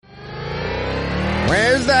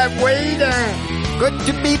Where's that waiter? Good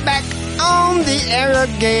to be back on the air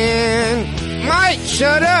again. Mike,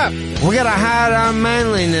 shut up. We gotta hide our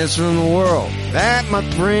manliness from the world. That, my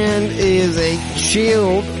friend, is a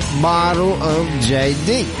chilled bottle of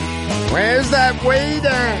JD. Where's that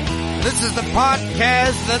waiter? This is the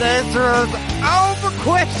podcast that answers all the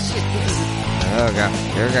questions. Oh, God.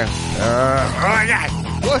 Here we go. Oh, my God.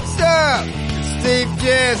 What's up? Steve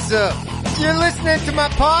Jessup. You're listening to my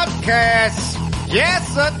podcast,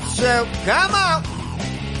 Jessup Show. Come on.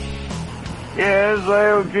 Yeah, it's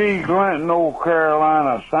LG Clinton, North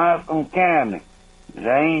Carolina, Sampson County.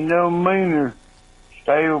 There ain't no meaner.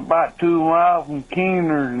 Stay about 2 miles from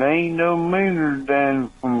Keener. There ain't no meaner than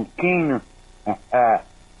from Keener.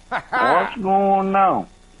 What's going on?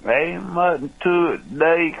 Ain't much to it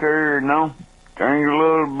today, carrying on. Drink a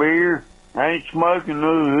little beer. Ain't smoking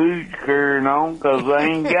no hooch carrying on, 'cause I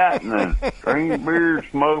ain't got none. Drink beer,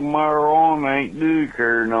 smoke marijuana, ain't do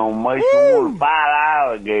carrying on. Makes you want to fight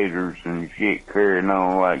alligators and shit carrying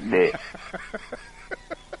on like that.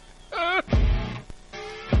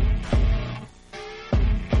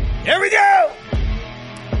 Here we go!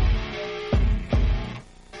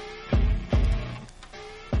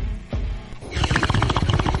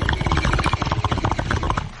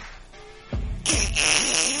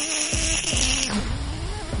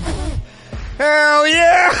 Hell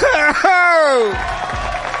yeah!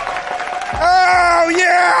 Oh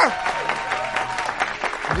yeah!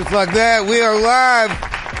 Just like that, we are live.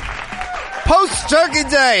 Post-Turkey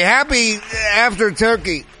Day. Happy after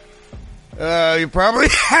Turkey. You're probably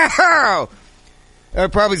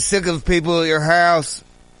sick of people at your house.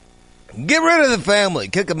 Get rid of the family.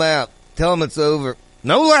 Kick them out. Tell them it's over.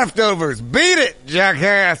 No leftovers. Beat it,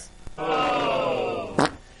 jackass.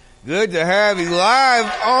 Good to have you live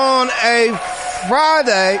on a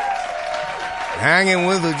Friday. Hanging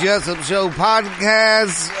with the Jessup Show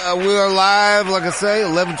podcast. We are live, like I say,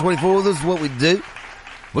 11:24. This is what we do.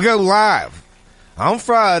 We go live on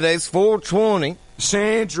Fridays, 4:20.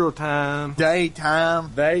 Central Time.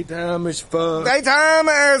 Daytime. Daytime as fuck. Daytime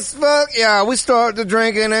as fuck. Yeah, we start the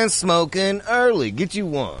drinking and smoking early. Get you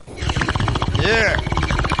one. Yeah.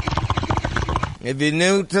 If you're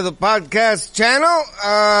new to the podcast channel,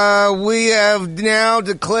 we have now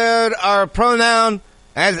declared our pronoun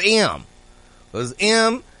as M. Because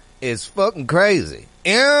M is fucking crazy.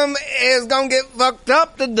 M is gonna get fucked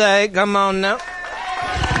up today. Come on now.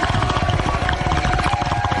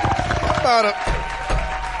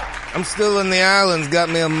 I'm still in the islands. Got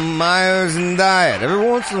me a Myers and diet. Every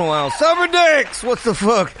once in a while. Sober dicks! What the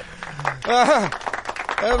fuck?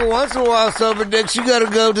 Every once in a while, sober dicks, you gotta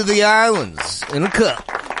go to the islands in a cup.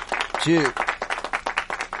 Cheers.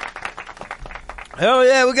 Hell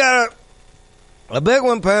yeah, we got a big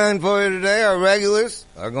one planned for you today. Our regulars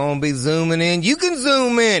are gonna be zooming in. You can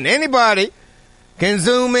zoom in. Anybody can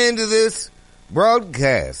zoom into this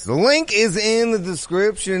broadcast. The link is in the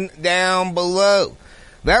description down below.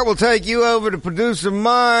 That will take you over to producer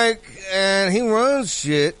Mike, and he runs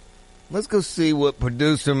shit. Let's go see what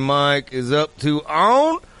producer Mike is up to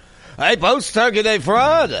on a Post-Turkey Day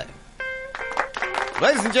Friday.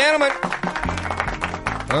 Ladies and gentlemen.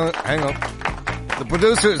 Hang on. The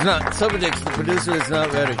producer is not, Sober Dicks, the producer is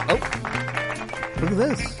not ready. Oh, look at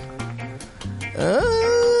this.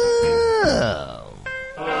 Oh.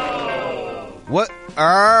 What?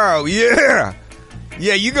 Oh, yeah.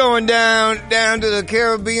 Yeah, you going down to the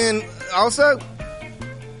Caribbean also?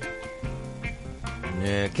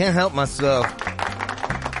 Yeah, can't help myself.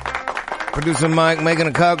 Producer Mike making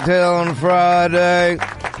a cocktail on a Friday.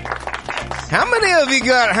 How many of you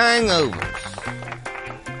got hangovers?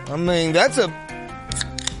 I mean, that's a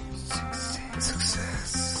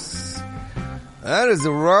success. That is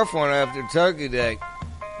a rough one after Turkey Day.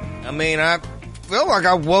 I mean, I feel like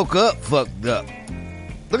I woke up fucked up.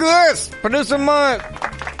 Look at this! Producer Mike.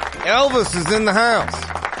 Elvis is in the house.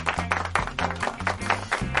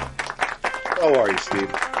 How are you,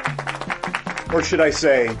 Steve? Or should I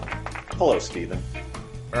say, hello, Steven.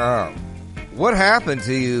 What happened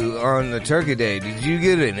to you on the Turkey Day? Did you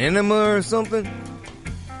get an enema or something?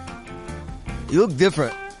 You look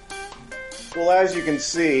different. Well, as you can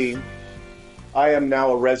see, I am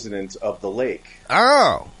now a resident of the lake.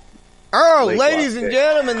 Oh, Lake ladies and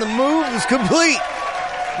gentlemen, the move is complete.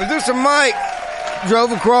 Producer Mike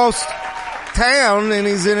drove across town and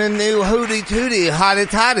he's in a new hootie tootie hottie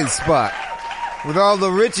toddy spot with all the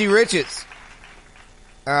Richie Riches.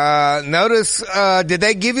 Notice, did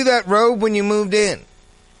they give you that robe when you moved in?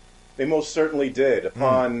 They most certainly did.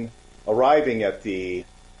 Upon arriving at the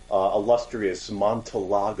illustrious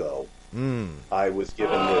Montelago, I was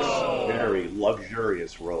given this very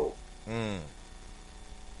luxurious robe.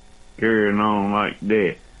 carrying on like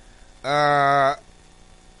that.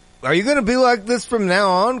 Are you gonna be like this from now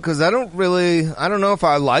on? Because I don't know if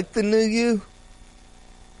I like the new you.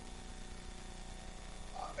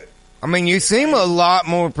 I mean, you seem a lot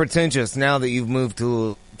more pretentious now that you've moved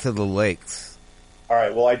to the lakes. All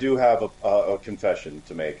right. Well, I do have a confession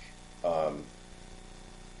to make.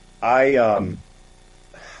 I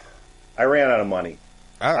ran out of money.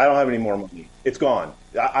 I don't have any more money. It's gone.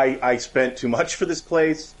 I spent too much for this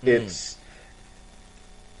place. It's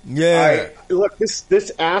look,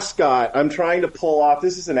 this ascot I'm trying to pull off.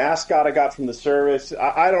 This is an ascot I got from the service.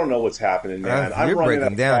 I don't know what's happening, man. I'm running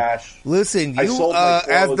out of cash. Listen, you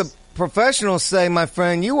as the professionals say, my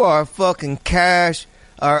friend, you are fucking cash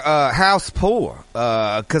or house poor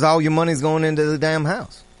because all your money's going into the damn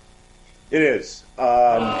house. It is.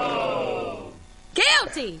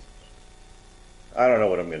 Guilty. I don't know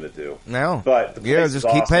what I'm going to do. No, but the place just is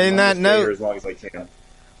keep awesome. paying that I'm gonna stay note here as long as I can.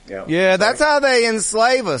 Yeah, that's how they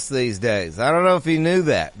enslave us these days. I don't know if you knew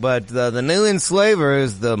that, but the new enslaver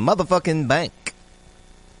is the motherfucking bank.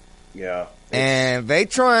 Yeah. And they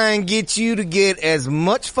try and get you to get as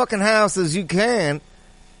much fucking house as you can,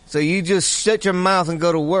 so you just shut your mouth and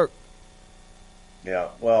go to work. Yeah,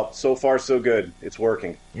 well, so far so good. It's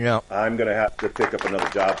working. Yeah. I'm going to have to pick up another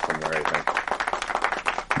job somewhere, I think.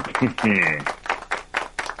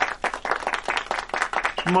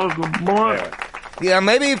 Smoke a blunt? Anyway. Yeah,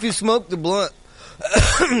 maybe if you smoke the blunt,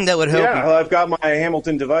 that would help you. Well, I've got my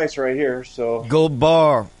Hamilton device right here, so... Gold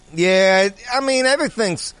bar. Yeah, I mean,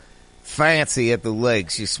 everything's fancy at the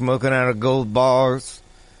lakes. You're smoking out of gold bars,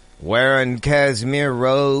 wearing cashmere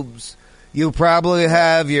robes. You'll probably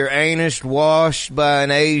have your anus washed by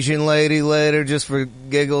an Asian lady later just for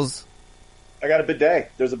giggles. I got a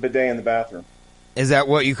bidet. There's a bidet in the bathroom. Is that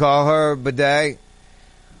what you call her, bidet?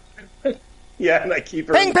 Yeah, and I keep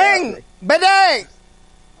her Ping, in the ping! Bidet!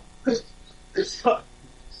 bathroom.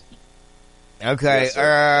 Okay,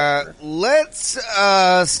 Yes, let's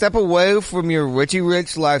step away from your Richie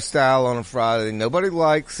Rich lifestyle on a Friday. Nobody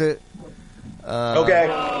likes it. Okay.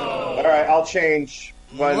 All right, I'll change.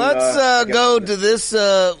 When, let's go to this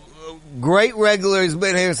great regular who's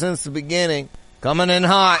been here since the beginning. Coming in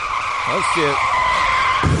hot. Oh, shit.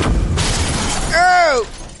 Oh,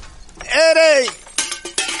 Eddie!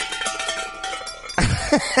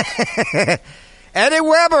 Eddie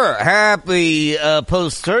Weber, happy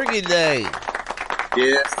post-Turkey Day.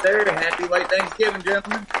 Yes, sir. Happy late Thanksgiving,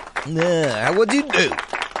 gentlemen. Yeah, what'd you do?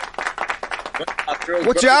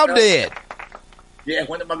 What y'all did? Yeah,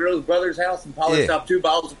 went to my girl's brother's house and polished off 2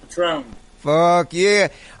 bottles of Patron. Fuck yeah.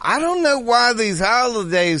 I don't know why these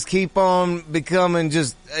holidays keep on becoming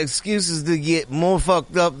just excuses to get more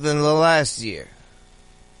fucked up than the last year.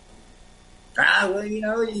 Well, you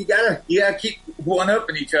know, you gotta keep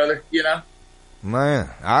one-upping each other, you know. Man,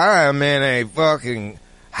 I am in a fucking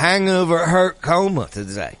hangover hurt coma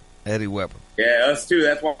today, Eddie Weber. Yeah, us too.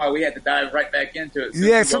 That's why we had to dive right back into it.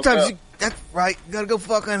 Yeah, sometimes that's right. You gotta go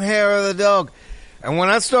fucking hair of the dog. And when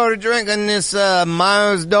I started drinking this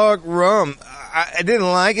Myers Dark rum, I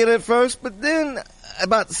didn't like it at first, but then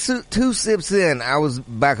about 2 sips in, I was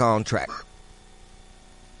back on track.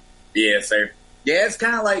 Yeah, sir. Yeah, it's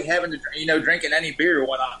kind of like having to, drinking any beer or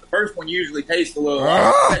whatnot. The first one usually tastes a little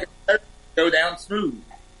second, third, go down smooth.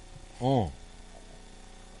 Oh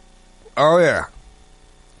yeah.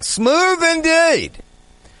 Smooth indeed.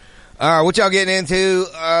 What y'all getting into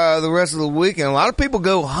the rest of the weekend? A lot of people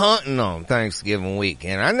go hunting on Thanksgiving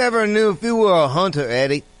weekend. I never knew if you were a hunter,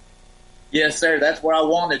 Eddie. Yes, sir. That's what I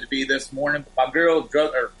wanted to be this morning. But my girl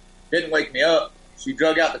didn't wake me up. She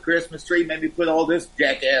drug out the Christmas tree, made me put all this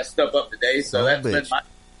jackass stuff up today. So that's been my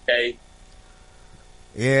day.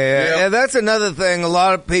 Yeah, that's another thing. A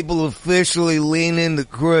lot of people officially lean into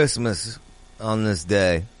Christmas on this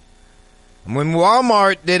day. I mean,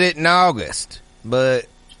 Walmart did it in August, but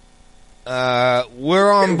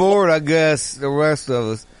we're on board, I guess, the rest of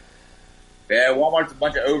us. Yeah, Walmart's a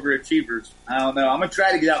bunch of overachievers. I don't know. I'm going to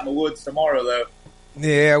try to get out in the woods tomorrow, though.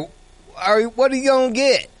 Yeah. What are you going to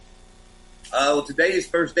get? Well, today is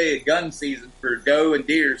first day of gun season for doe and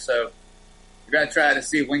deer, so we're going to try to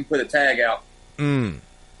see if we can put a tag out.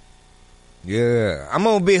 Yeah. I'm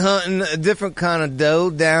going to be hunting a different kind of doe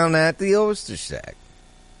down at the oyster shack.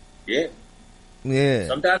 Yeah. Yeah.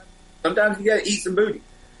 Sometimes you got to eat some booty.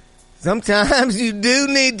 Sometimes you do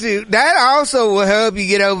need to. That also will help you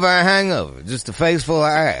get over a hangover. Just a face full of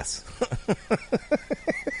ass.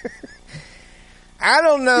 I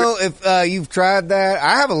don't know if you've tried that.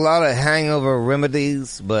 I have a lot of hangover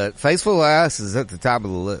remedies, but face full of ass is at the top of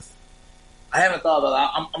the list. I haven't thought about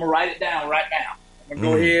that. I'm going to write it down right now. I'm going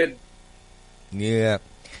to go ahead. Yeah.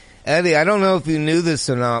 Eddie, I don't know if you knew this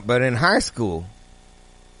or not, but in high school,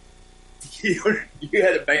 You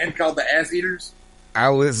had a band called the Ass Eaters? I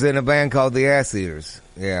was in a band called the Ass Eaters.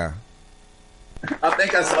 Yeah. I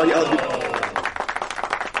think I saw y'all do.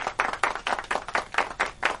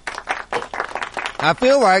 I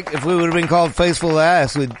feel like if we would have been called Faceful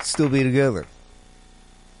Ass, we'd still be together.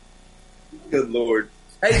 Good Lord.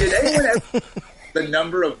 Hey, did anyone have the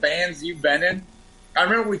number of bands you've been in? I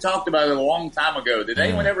remember we talked about it a long time ago. Did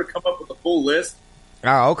anyone ever come up with a full list?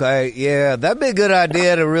 Oh, okay. Yeah, that'd be a good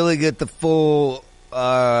idea to really get the full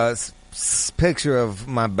picture of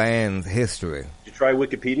my band's history. Did you try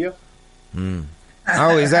Wikipedia?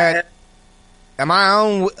 Oh, is that... Am I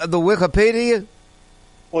on the Wikipedia?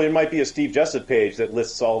 Well, it might be a Steve Jessup page that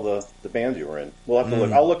lists all the bands you were in. We'll have to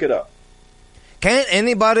look. I'll look it up. Can't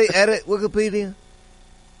anybody edit Wikipedia?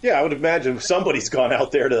 Yeah, I would imagine somebody's gone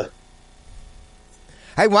out there to...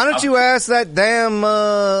 Hey, why don't you ask that damn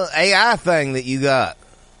AI thing that you got?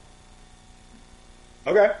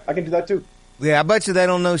 Okay, I can do that too. Yeah, I bet you they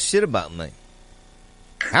don't know shit about me.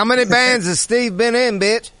 How many bands has Steve been in,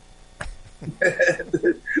 bitch?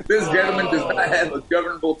 This gentleman does not have a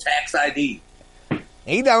governable tax ID.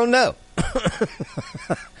 He don't know.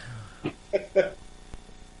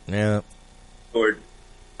 Yeah. Lord.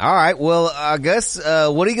 All right, well, I guess,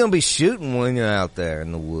 what are you going to be shooting when you're out there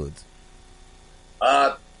in the woods?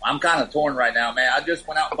 I'm kind of torn right now, man. I just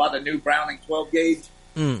went out and bought a new Browning 12 gauge.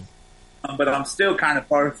 But I'm still kind of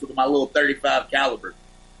partial to my little 35 caliber.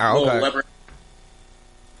 Oh, okay. Lever.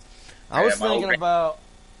 I was thinking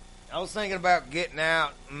about getting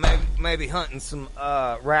out, maybe hunting some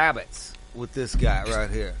rabbits with this guy right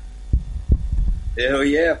here. Hell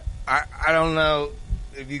yeah! I don't know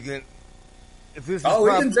if you can. If this is we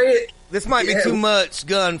can see it. This might be too much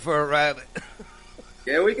gun for a rabbit.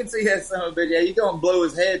 Yeah, we can see that son of a bitch. Yeah, you gonna blow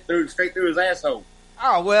his head straight through his asshole.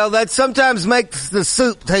 Oh well, that sometimes makes the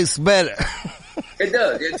soup taste better. It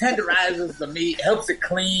does. It tenderizes the meat, helps it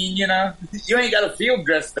clean. You know, you ain't got to field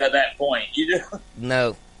dress at that point. You just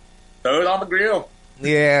no. Throw it on the grill.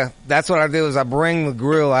 Yeah, that's what I do. Is I bring the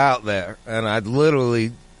grill out there, and I'd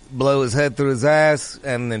literally blow his head through his ass,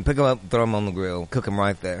 and then pick him up and throw him on the grill, cook him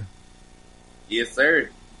right there. Yes, sir.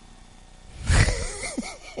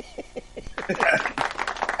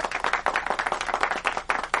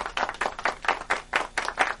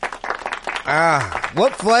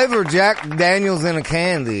 What flavor Jack Daniels in a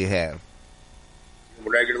can do you have?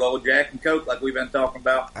 Regular old Jack and Coke, like we've been talking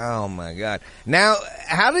about. Oh my God! Now,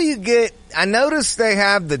 how do you get? I noticed they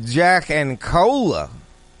have the Jack and Cola,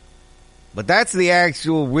 but that's the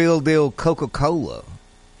actual real deal Coca-Cola.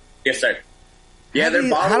 Yes, sir. Yeah, they're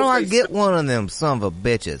bottles. How do I get one of them son of a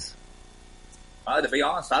bitches? To be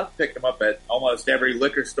honest, I've picked them up at almost every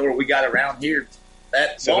liquor store we got around here.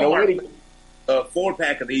 That Walmart, a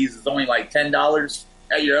 4-pack of these is only like $10.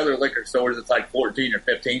 At your other liquor stores, it's like 14 or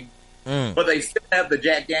 15. But they still have the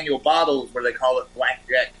Jack Daniel bottles where they call it Black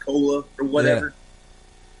Jack Cola or whatever. Yeah.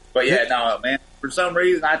 But yeah, no, man. For some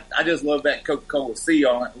reason, I just love that Coca-Cola C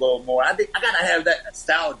on it a little more. I gotta have that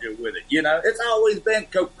nostalgia with it, you know? It's always been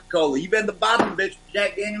Coca-Cola. You've been the bottom bitch for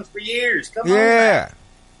Jack Daniels for years. Come on, man.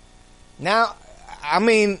 Now, I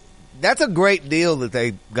mean, that's a great deal that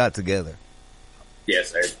they got together.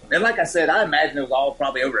 Yes, sir. And like I said, I imagine it was all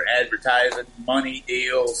probably over advertising, money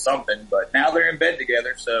deal, something. But now they're in bed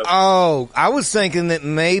together, so. Oh, I was thinking that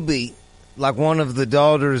maybe, like one of the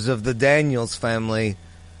daughters of the Daniels family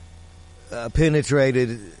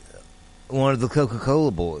penetrated one of the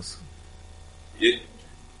Coca-Cola boys. It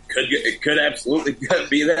could absolutely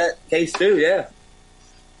be that case too, yeah.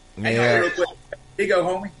 Hang on real quick. Here you go,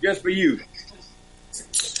 homie. Just for you.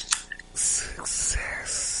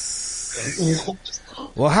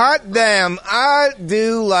 Well, hot damn, I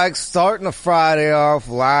do like starting a Friday off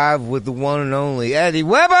live with the one and only Eddie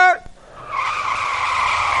Weber.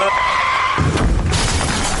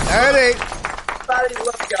 Eddie.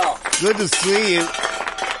 Love y'all. Good to see you.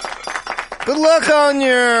 Good luck on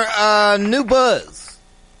your new buzz.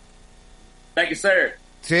 Thank you, sir.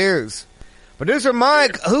 Cheers. Producer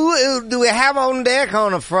Mike, who do we have on deck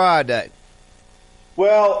on a Friday?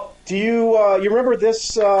 Well, do you remember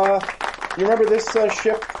this? You remember this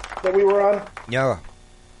ship that we were on? Yeah.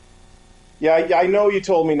 Yeah, I know you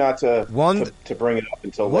told me not to bring it up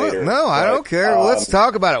until later. No, I don't care. Let's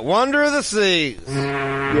talk about it. Wonder of the Seas.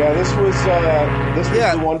 Yeah, this was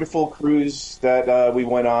the wonderful cruise that we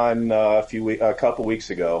went on a couple weeks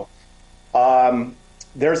ago.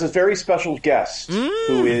 There's a very special guest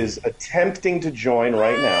who is attempting to join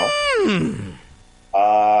right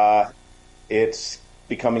now. It's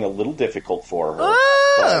becoming a little difficult for her.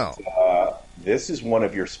 But this is one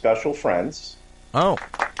of your special friends. Oh.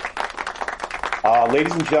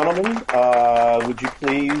 Ladies and gentlemen, would you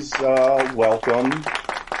please welcome,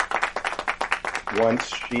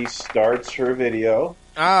 once she starts her video.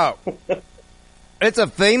 Oh. It's a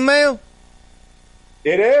female?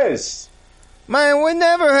 It is. Man, we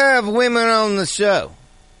never have women on the show.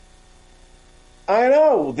 I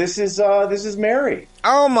know. This is Mary.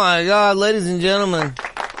 Oh my God, ladies and gentlemen.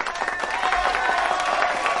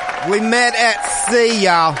 We met at sea,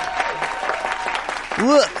 y'all.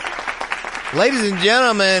 Look, ladies and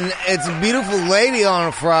gentlemen, it's a beautiful lady on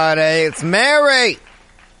a Friday. It's Mary.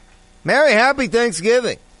 Mary, happy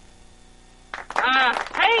Thanksgiving.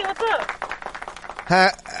 Hey, what's up?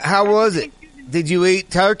 How was it? Did you eat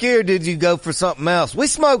turkey or did you go for something else? We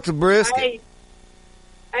smoked a brisket.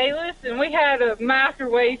 Hey, listen, we had a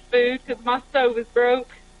microwave food because my stove is broke.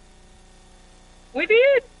 We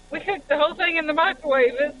did. We cooked the whole thing in the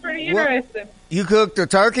microwave. It was pretty interesting. You cooked a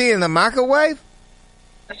turkey in the microwave?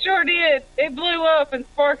 I sure did. It blew up and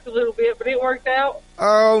sparked a little bit, but it worked out.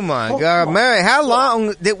 Oh my God, Mary! How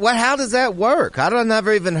long? How does that work? I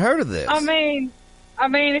never even heard of this. I mean,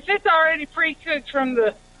 if it's already pre-cooked from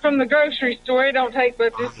the grocery store, it don't take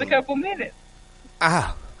but just a couple minutes.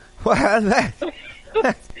 Ah, well, that. We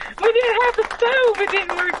didn't have the stove. It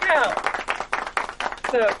didn't work out.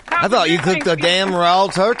 So, I thought you cooked a damn raw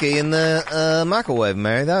turkey in the microwave,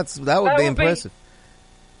 Mary. That would be impressive.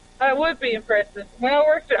 That would be impressive. When I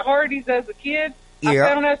worked at Hardee's as a kid, I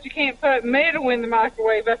found out you can't put metal in the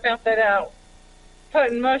microwave. I found that out.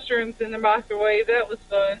 Putting mushrooms in the microwave, that was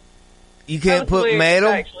fun. You can't put metal?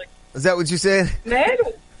 Actually. Is that what you said?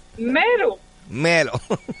 Metal.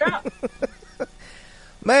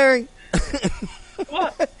 Mary.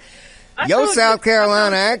 What? Your South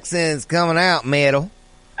Carolina accent's coming out, metal.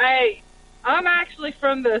 Hey, I'm actually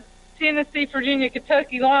from the Tennessee, Virginia,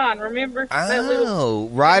 Kentucky line, remember? Oh,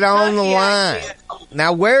 right on the line.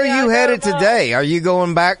 Now, where are you headed today? Are you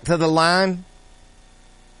going back to the line?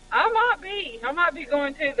 I might be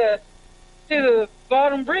going to the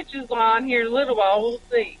Bottom Britches line here in a little while. We'll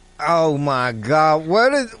see. Oh my God. Where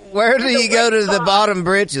do you go to the Bottom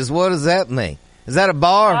Britches? What does that mean? Is that a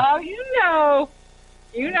bar? Oh,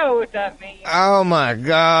 you know what that means. Oh my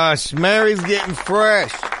gosh. Mary's getting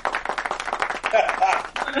fresh.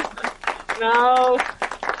 No,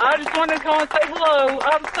 I just wanted to call and say hello.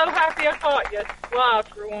 I'm so happy I caught you live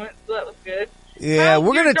for once. So that was good. Yeah,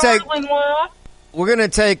 we're gonna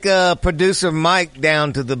take producer Mike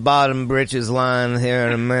down to the Bottom Britches line here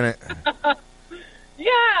in a minute.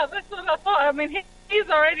 Yeah, that's what I thought. I mean, he's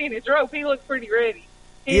already in his rope. He looks pretty ready.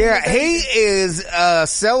 He is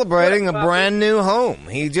celebrating a brand new home.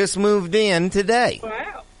 He just moved in today.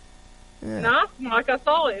 Wow, nice. Like I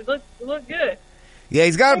saw it. It looked good. Yeah,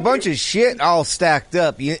 he's got a bunch of shit all stacked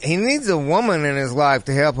up. He needs a woman in his life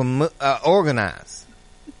to help him organize.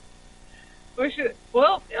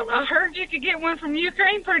 Well, I heard you could get one from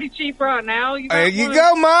Ukraine pretty cheap right now. There you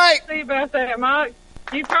go, Mike. See about that, Mike.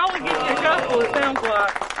 You probably get you a couple, it sounds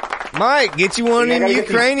like. Mike, get you one of them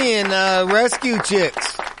Ukrainian rescue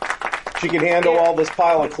chicks. She can handle all this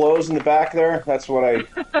pile of clothes in the back there. That's what I...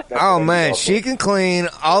 Man, she can clean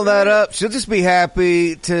all that up. She'll just be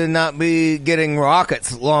happy to not be getting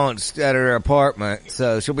rockets launched at her apartment.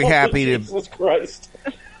 So she'll be happy to... Jesus Christ.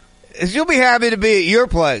 She'll be happy to be at your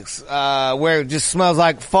place, where it just smells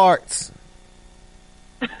like farts.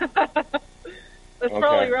 That's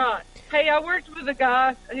probably right. Hey, I worked with a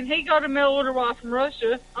guy, and he got a mail order while from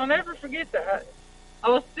Russia. I'll never forget that. I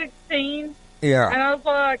was 16. Yeah. And I was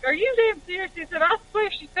like, are you damn serious? He said, I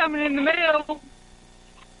swear she's coming in the mail.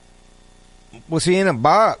 Was she in a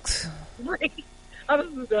box? I was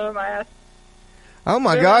a dumbass. Oh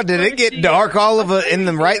my God, did it get dark all of it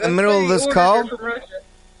right in the middle of this call?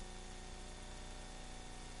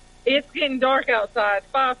 It's getting dark outside.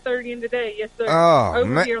 5:30 in the day, yes sir. Oh,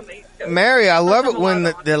 over here on the East Coast. Mary, I love it when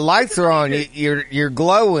the lights are on. You're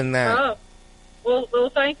glowing now. Oh,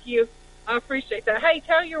 well, thank you. I appreciate that. Hey,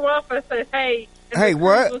 tell your wife I said hey. Hey,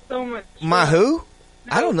 what? So my who? No.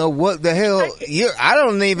 I don't know what the hell I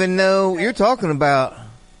don't even know you're talking about.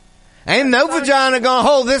 Ain't no vagina gonna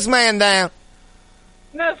hold this man down.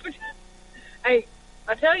 No. Hey,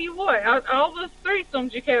 I tell you what, all those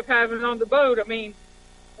threesomes you kept having on the boat, I mean,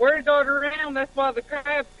 word got around, that's why the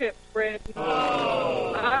crabs kept spreading.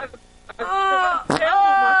 I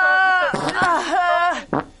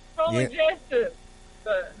probably jested,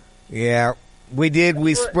 but... Yeah, we did.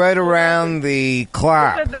 We spread around the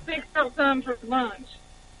clap. They said to pick out some for lunch.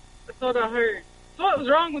 That's what I heard. So what was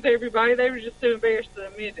wrong with everybody? They were just too embarrassed to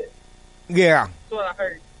admit it. Yeah. That's what I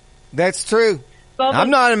heard. That's true.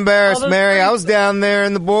 I'm not embarrassed, Mary. I was down there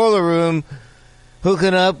in the boiler room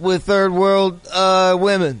hooking up with third world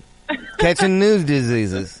women. catching new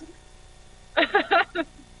diseases. The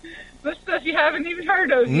stuff you haven't even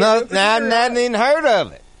heard of yet. No, I hadn't even heard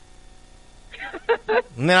of it.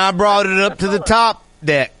 And then I brought it up to the top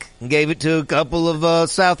deck and gave it to a couple of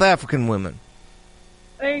South African women.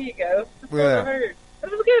 There you go. That's what I heard. It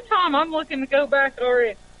was a good time. I'm looking to go back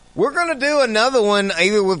already. We're going to do another one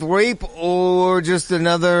either with Reap or just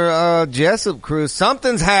another Jessup cruise.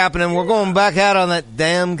 Something's happening. We're going back out on that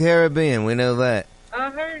damn Caribbean. We know that. I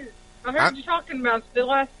heard you talking about it the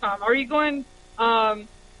last time. Are you going? I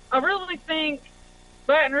really think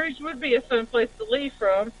Baton Rouge would be a fun place to leave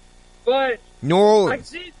from, but New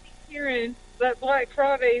Orleans. I do keep hearing that Black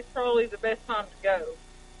Friday is probably the best time to go.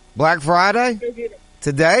 Black Friday? Go get it.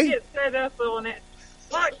 Today? Get set up on it.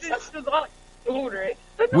 Like this to order it.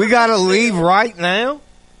 We got to leave right now?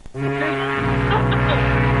 No,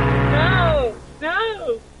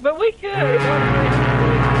 but we could. I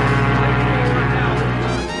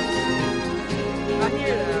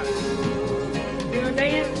hear that. You gonna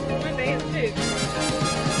dance? We're gonna dance too.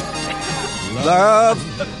 Love,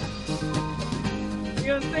 You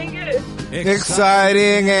gonna sing it?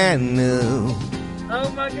 exciting and new.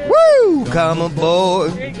 Oh my goodness. Woo! Come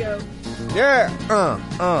aboard. There you go. Yeah.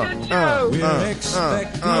 Good show.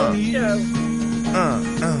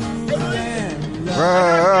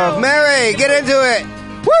 Mary, get into it.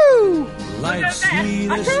 Woo! I'm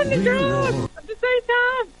trying to drive at the same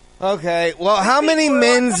time. Okay, well, how many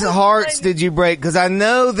men's hearts did you break? Because I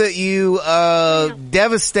know that you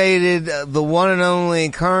devastated the one and only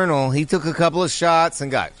Colonel. He took a couple of shots and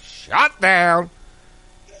got shot down.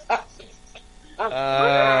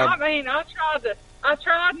 I mean, I tried to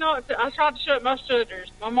shut my shutters.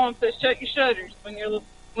 My mom says shut your shutters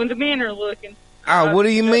when the men are looking. What do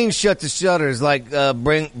you mean shut the shutters? Like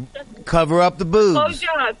cover up the boobs? Close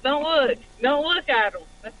your eyes. Don't look. Don't look at them.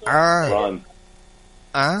 That's what Run.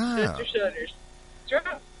 Shut your shutters. That's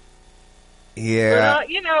right. Yeah. But,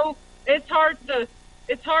 it's hard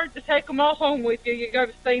to take them all home with you. You got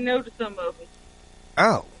to say no to some of them.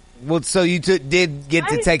 Oh, well, so you did get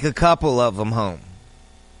to take a couple of them home.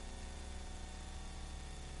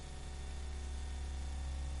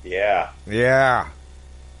 Yeah. Yeah.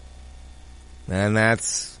 And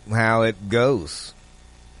that's how it goes.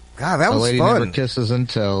 God, that was lady fun. Never kisses and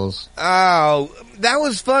tells. Oh, that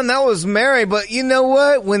was fun. That was Mary. But you know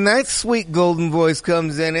what? When that sweet golden voice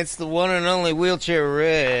comes in, it's the one and only Wheelchair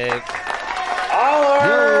Rick.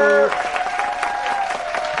 Holler!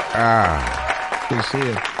 Good to see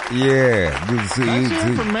you. Yeah, good to see Nice you hearing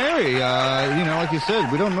too. from Mary. Like you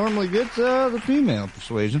said, we don't normally get the female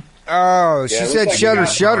persuasion. Oh, she Yeah, it said looks like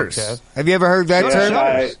shutters, you got shutters. podcast. Have you ever heard that term?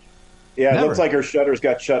 Shutters. It Never. looks like her shutters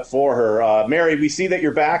got shut for her. Mary, we see that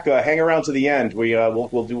you're back. Hang around to the end.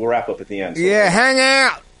 We'll wrap up at the end. So. Yeah, hang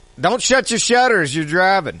out. Don't shut your shutters. You're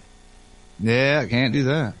driving. Yeah, I can't do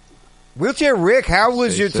that. Wheelchair Rick, how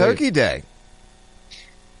was Stay your safe. turkey day?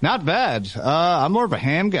 Not bad. I'm more of a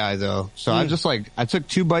ham guy though. So I took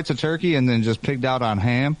 2 bites of turkey and then just pigged out on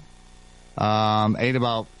ham. Ate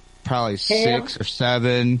about probably 6 or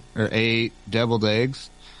 7 or 8 deviled eggs.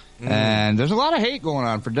 And there's a lot of hate going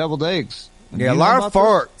on for deviled eggs. Yeah, a lot of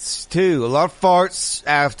farts too. A lot of farts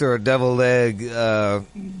after a deviled egg,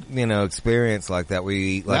 experience like that. We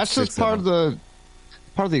eat like that's 6 just part of the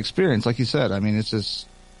experience, like you said. I mean, it just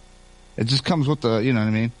comes with the, you know what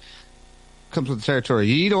I mean? Comes with the territory.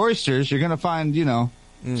 You eat oysters, you're gonna find,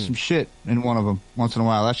 some shit in one of them once in a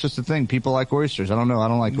while. That's just the thing. People like oysters. I don't know. I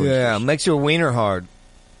don't like oysters. Yeah, makes your wiener hard.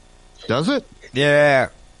 Does it? Yeah,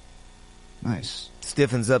 Nice.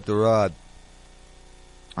 stiffens up the rod.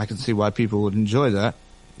 I can see why people would enjoy that.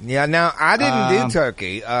 Yeah, now I didn't do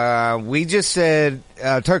turkey. We just said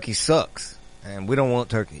turkey sucks, and we don't want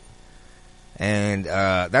turkey. And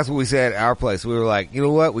that's what we said at our place. We were like, you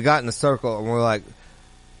know what? We got in the circle, and we're like,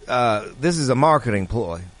 this is a marketing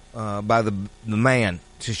ploy by the man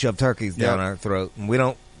to shove turkeys down our throat, and we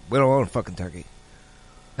don't want a fucking turkey.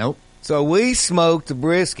 Nope. So we smoked a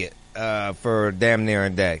brisket for damn near a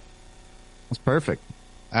day. That's perfect.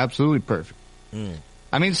 Absolutely perfect.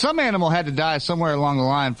 I mean, some animal had to die somewhere along the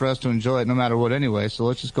line for us to enjoy it no matter what anyway. So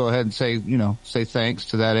let's just go ahead and say thanks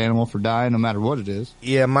to that animal for dying no matter what it is.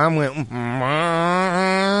 Yeah, mine went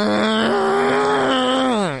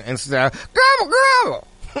instead of gobble gobble.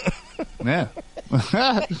 Yeah.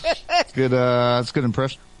 It's good. That's good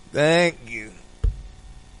impression. Thank you.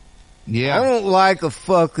 Yeah. I don't like a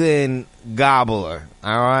fucking gobbler.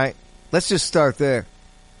 All right, let's just start there.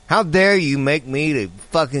 How dare you make me the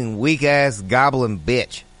fucking weak ass gobbling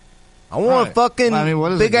bitch? I want a fucking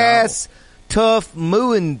what is big a gobble? ass, tough,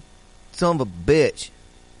 mooing son of a bitch.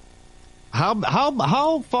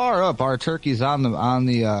 How far up are turkeys on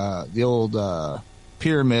the old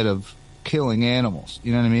pyramid of killing animals?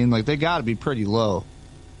 You know what I mean? Like, they got to be pretty low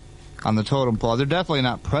on the totem pole. They're definitely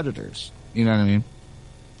not predators. You know what I mean?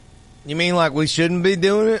 You mean like we shouldn't be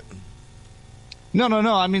doing it? No.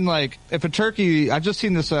 I mean, like, if a turkey, I just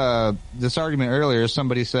seen this argument earlier.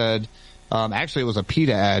 Somebody said, actually it was a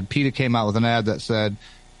PETA ad. PETA came out with an ad that said,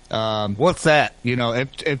 what's that? You know,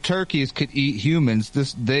 if turkeys could eat humans,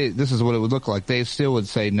 this is what it would look like. They still would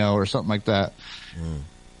say no or something like that.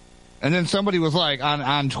 And then somebody was like,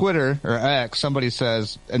 on Twitter or X, somebody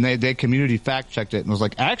says, and they community fact checked it and was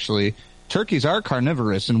like, actually, turkeys are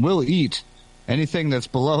carnivorous and will eat anything that's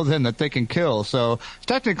below them that they can kill. So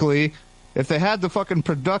technically, if they had the fucking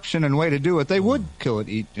production and way to do it, they would kill it,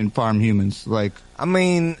 eat, and farm humans. Like, I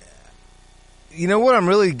mean, you know what I'm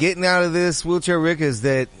really getting out of this, Wheelchair Rick, is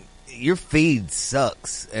that your feed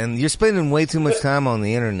sucks, and you're spending way too much time on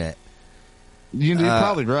the internet. You're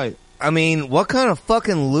probably right. I mean, what kind of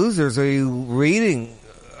fucking losers are you reading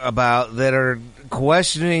about that are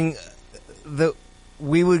questioning that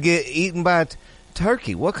we would get eaten by a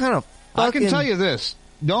turkey? What kind of fucking... I can tell you this.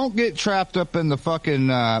 Don't get trapped up in the fucking,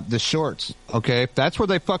 the shorts, okay? That's where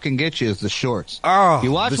they fucking get you, is the shorts. Oh,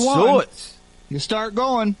 you watch the one, shorts. You start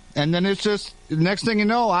going, and then it's just, the next thing you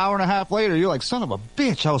know, hour and a half later, you're like, son of a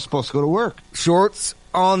bitch, I was supposed to go to work. Shorts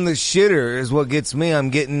on the shitter is what gets me.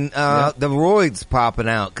 I'm getting, the roids popping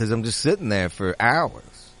out because I'm just sitting there for hours.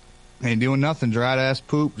 Ain't doing nothing, dried ass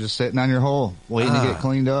poop, just sitting on your hole, waiting to get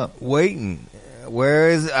cleaned up. Waiting. I'm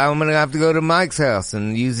gonna have to go to Mike's house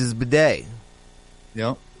and use his bidet.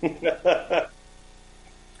 Yep.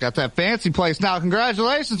 Got that fancy place now.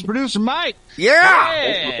 Congratulations, Producer Mike.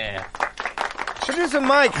 Yeah. Producer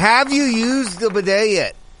Mike, have you used the bidet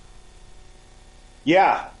yet?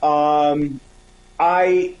 Yeah. The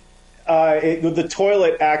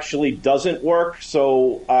toilet actually doesn't work,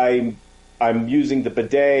 so I'm using the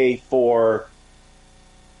bidet for.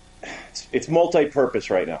 It's multi-purpose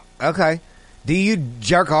right now. Okay. Do you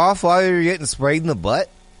jerk off while you're getting sprayed in the butt?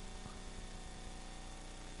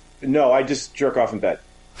 No, I just jerk off in bed.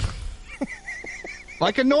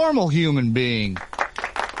 Like a normal human being.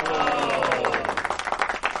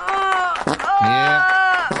 Yeah.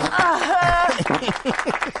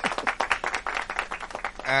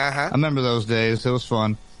 I remember those days. It was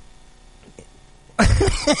fun.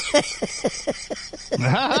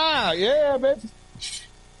 Yeah, baby.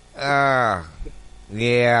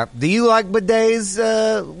 Yeah. Do you like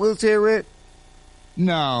bidets, Wheelchair Rick?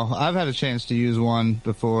 No, I've had a chance to use one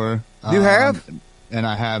before. You have? And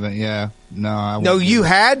I haven't. Yeah, no. You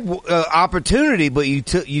had opportunity, but you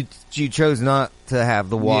chose not to have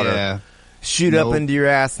the water shoot up into your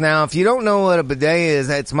ass. Now, if you don't know what a bidet is,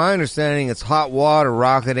 it's my understanding it's hot water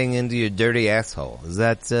rocketing into your dirty asshole. Is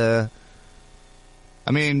that?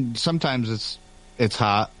 I mean, sometimes it's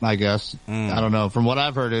hot. I guess I don't know. From what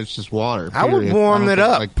I've heard, it's just water. I would warm it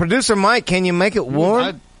up. Like, Producer Mike, can you make it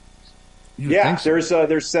warm? Yeah, so?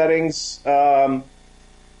 there's settings. You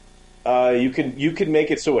can make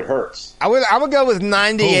it so it hurts. I would go with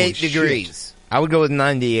 98 degrees. Shit. I would go with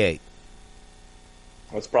 98.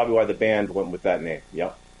 That's probably why the band went with that name.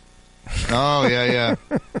 Yep. Oh yeah.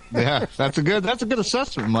 Yeah, that's a good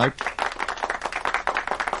assessment, Mike.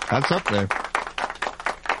 That's up there.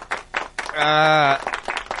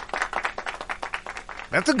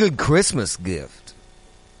 That's a good Christmas gift.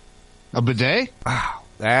 A bidet? Wow.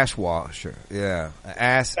 Ash washer, yeah.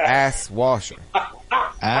 Ass washer.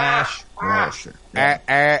 Ash washer.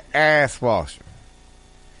 Ass washer.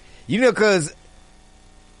 You know, because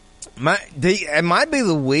it might be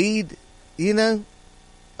the weed, you know,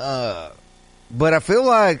 but I feel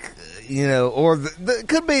like, you know, or it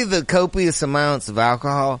could be the copious amounts of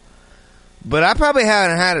alcohol, but I probably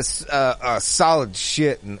haven't had a solid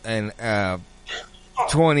shit in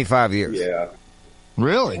 25 years. Yeah.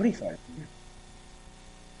 Really? 25 years.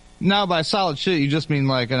 Now, by solid shit, you just mean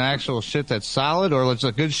like an actual shit that's solid, or it's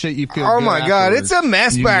a good shit you feel? Oh my god, it's a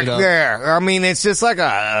mess back there. I mean, it's just like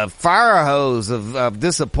a fire hose of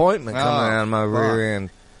disappointment coming out of my rear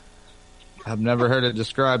end. I've never heard it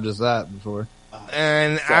described as that before.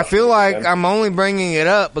 And I feel like I'm only bringing it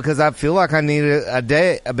up because I feel like I need a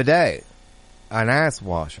bidet, an ass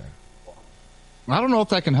washer. I don't know if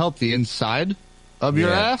that can help the inside of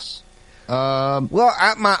your ass. Well,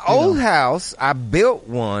 at my old house, I built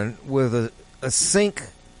one with a sink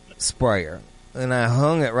sprayer, and I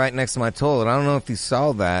hung it right next to my toilet. I don't know if you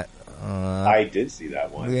saw that. I did see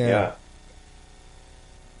that one. Yeah.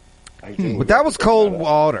 But that was cold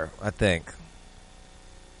water, I think.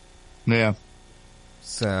 Yeah.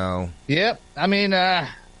 So. Yep. I mean,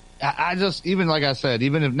 I just, even like I said,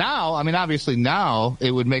 even if now, I mean, obviously now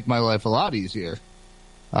it would make my life a lot easier.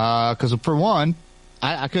 Cause for one,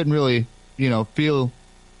 I couldn't really, feel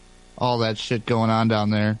all that shit going on down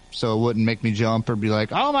there. So it wouldn't make me jump or be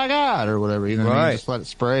like, oh my God, or whatever. You know what I mean? Just let it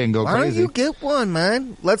spray and go crazy. Why don't you get one,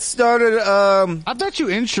 man? Let's start it. I bet you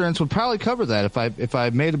insurance would probably cover that if I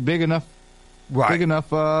made a big enough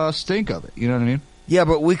stink of it. You know what I mean? Yeah,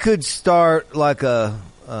 but we could start like a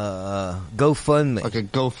GoFundMe. Like a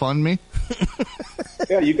GoFundMe?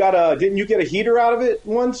 Yeah, didn't you get a heater out of it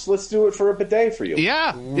once? Let's do it for a bidet for you.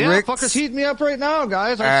 Yeah. Rick's fuckers heat me up right now,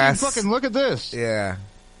 guys. Look at this. Yeah.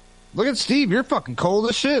 Look at Steve. You're fucking cold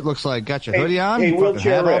as shit. Looks like got your hoodie on. Hey,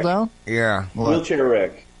 Wheelchair Rick. Down. Yeah. Wheelchair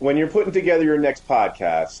Rick. When you're putting together your next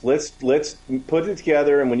podcast, let's put it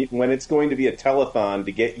together, and when it's going to be a telethon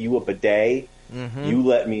to get you a bidet, you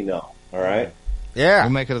let me know. All right? Yeah.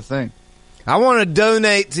 We'll make it a thing. I want to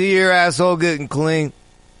donate to your asshole getting clean.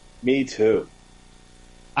 Me too.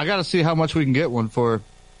 I got to see how much we can get one for.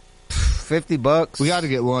 $50. We got to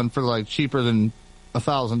get one for like cheaper than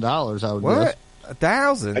 $1,000. I would What? guess.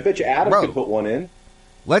 1,000? I bet you Adam could put one in.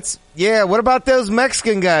 What about those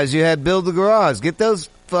Mexican guys you had build the garage? Get those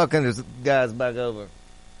fucking guys back over.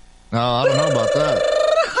 No, I don't know about that.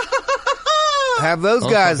 Have those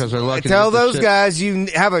guys, tell those guys you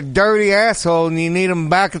have a dirty asshole and you need them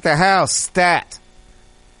back at the house, stat.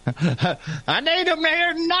 I need them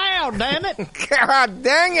here now, damn it. God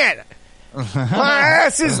dang it. My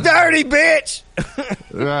ass is dirty, bitch.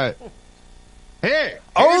 Right. Here.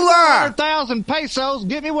 Hola. 100,000 pesos.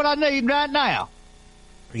 Give me what I need right now.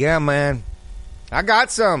 Yeah, man. I got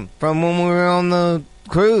some from when we were on the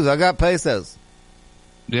cruise. I got pesos.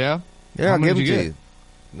 Yeah? Yeah, I'll give them to you.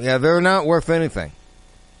 Yeah, they're not worth anything.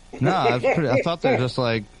 No, I thought they're just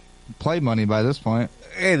like play money by this point.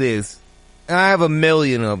 It is. I have 1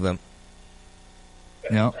 million of them.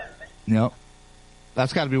 Yep.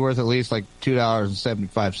 That's got to be worth at least like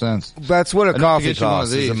 $2.75. That's what a coffee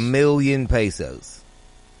costs, is 1 million pesos.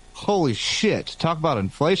 Holy shit. Talk about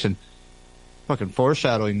inflation. Fucking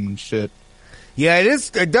foreshadowing and shit. Yeah,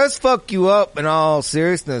 it does fuck you up in all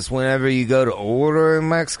seriousness whenever you go to order in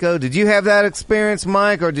Mexico. Did you have that experience,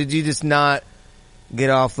 Mike, or did you just not get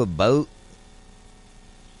off the boat?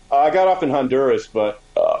 I got off in Honduras, but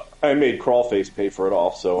I made Crawlface pay for it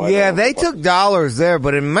all. So they took dollars there,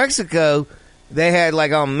 but in Mexico, they had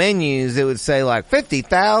like on menus, it would say like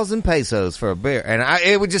 50,000 pesos for a beer, and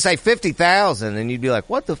it would just say 50,000, and you'd be like,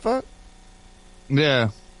 "What the fuck?"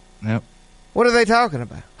 Yeah. Yep. What are they talking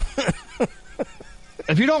about?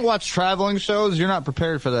 If you don't watch traveling shows, you're not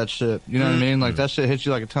prepared for that shit. You know what I mean? Like that shit hits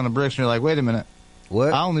you like a ton of bricks, and you're like, "Wait a minute,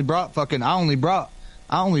 what? I only brought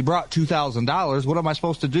 $2,000. What am I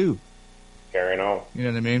supposed to do?" Carrying on. You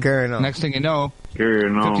know what I mean? Carrying on. Next thing you know,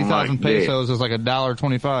 50,000 like pesos is like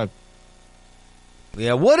 $1.25.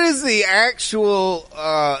 Yeah, what is the actual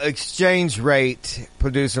exchange rate,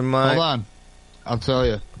 producer Mike? Hold on, I'll tell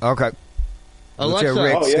you. Okay. Alexa,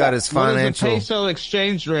 Rick's got his financial. What is the peso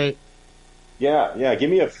exchange rate? Yeah. Give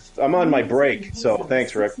me I'm on my break, so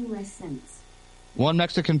thanks, Rick. 1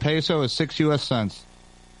 Mexican peso is 6 U.S. cents.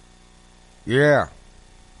 Yeah.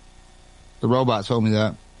 The robot told me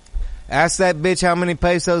that. Ask that bitch how many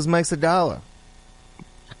pesos makes $1.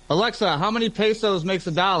 Alexa, how many pesos makes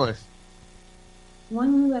 $1?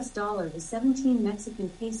 1 U.S. dollar is 17 Mexican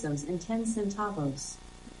pesos and 10 centavos.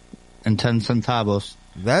 And 10 centavos.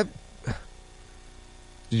 That.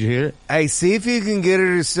 Did you hear it? Hey, see if you can get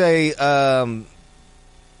her to say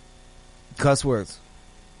cuss words.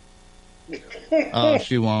 Oh,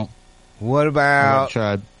 she won't. What about? I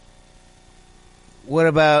tried. What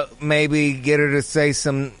about maybe get her to say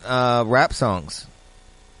some rap songs?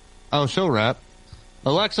 Oh, she'll rap.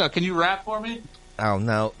 Alexa, can you rap for me? Oh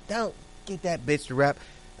no! Don't get that bitch to rap.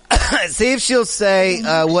 See if she'll say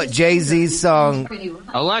what Jay-Z's song.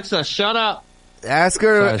 Alexa, shut up. Ask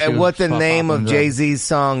her what the name of Jay-Z's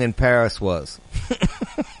song in Paris was.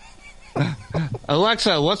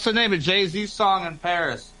 Alexa, what's the name of Jay-Z's song in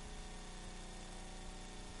Paris?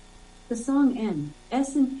 The song N.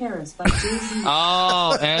 S in Paris by Jay-Z.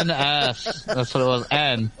 Oh, N-S. That's what it was.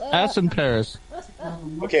 N. S in Paris.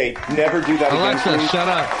 Okay, never do that Alexa, again, shut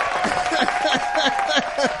up.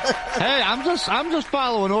 Hey, I'm just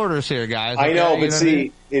following orders here, guys. Okay? I know, but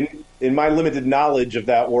see, in my limited knowledge of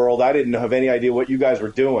that world, I didn't have any idea what you guys were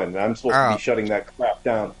doing. I'm supposed to be shutting that crap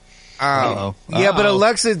down. Oh. Yeah, but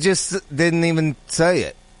Alexa just didn't even say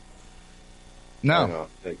it. No. Oh,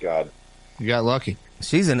 thank God. You got lucky.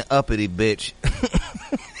 She's an uppity bitch.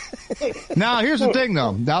 Now, here's the thing,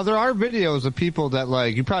 though. Now, there are videos of people that,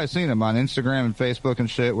 like, you've probably seen them on Instagram and Facebook and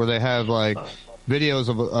shit, where they have, like, videos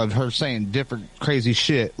of her saying different crazy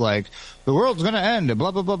shit like the world's gonna end and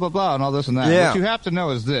blah blah blah blah blah and all this and that. Yeah. What you have to know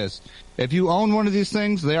is this: if you own one of these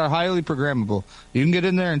things, they are highly programmable. You can get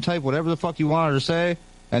in there and type whatever the fuck you want her to say,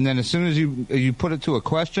 and then as soon as you put it to a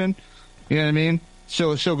question, you know what I mean?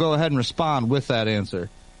 She'll go ahead and respond with that answer.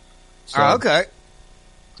 So, okay.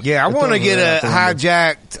 Yeah, I want to get a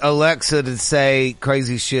hijacked Alexa to say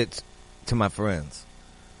crazy shit to my friends.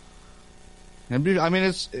 I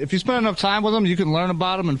mean, if you spend enough time with them, you can learn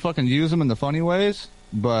about them and fucking use them in the funny ways.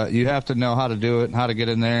 But you have to know how to do it and how to get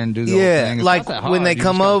in there and do the whole thing. It's like not that hard. when they You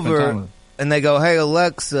come just gotta spend time over with and they go, "Hey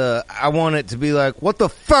Alexa, I want it to be like, what the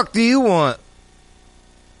fuck do you want?"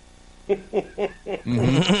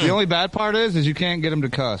 The only bad part is you can't get them to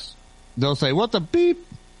cuss. They'll say, "What the beep?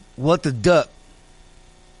 What the duck?"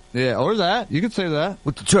 Yeah, or that. You could say that.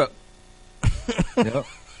 What the truck? Yep.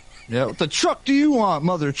 Yeah. What the truck do you want,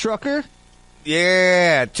 mother trucker?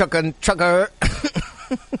 Yeah, trucker.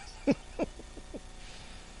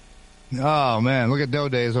 Oh man, look at Doe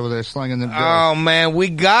Days over there slinging the dough. Oh man, we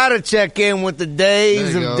gotta check in with the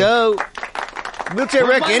days There you of go. dope. Wheelchair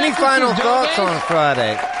Rick, my any necklace final is Doe thoughts Days? on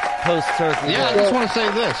Friday post turkey? Yeah, I just want to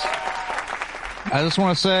say this. I just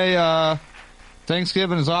want to say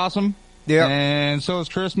Thanksgiving is awesome. Yeah. And so is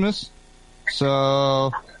Christmas.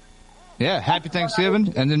 So, yeah, happy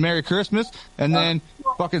Thanksgiving, and then Merry Christmas, and then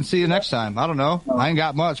fucking see you next time. I don't know. I ain't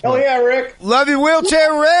got much. Hell But yeah, Rick. Love you,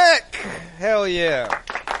 Wheelchair Rick. Hell yeah.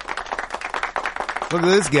 Look at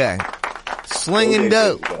this guy. Slinging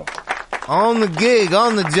dope. On the gig,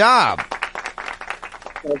 on the job.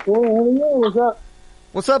 What's up?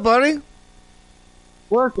 What's up, buddy?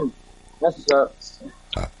 Working. That's what's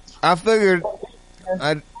up. I figured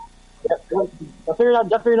I'd... I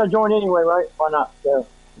figured I'd join anyway, right? Why not? So.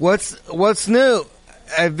 What's new?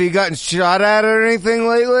 Have you gotten shot at or anything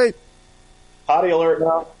lately? Potty alert.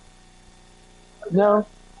 No.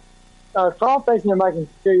 Crawl facing everybody can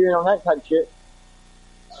steer you in on that type of shit.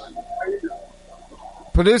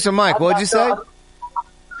 Producer Mike, what'd you say?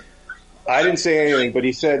 I didn't say anything, but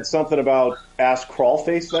he said something about ask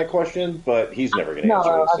Crawlface that question, but he's never going to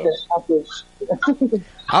answer it. So.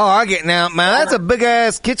 Oh, I get now. Man, that's a big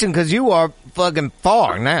ass kitchen because you are fucking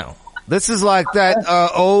far now. This is like that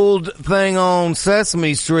old thing on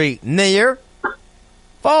Sesame Street. Near,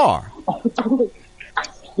 far,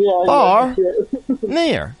 far,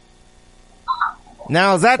 near.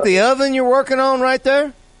 Now, is that the oven you're working on right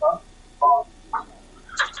there?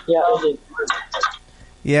 Yeah, it is.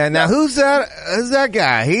 Yeah. Now, who's that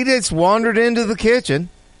guy? He just wandered into the kitchen.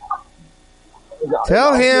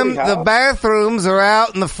 Tell him the bathrooms are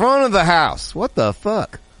out in the front of the house. What the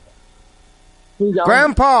fuck?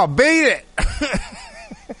 Grandpa, beat it.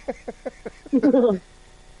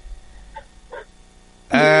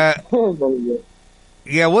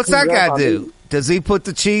 Yeah, what's that guy do? Does he put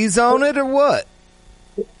the cheese on it or what?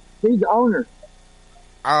 He's the owner.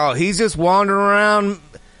 Oh, he's just wandering around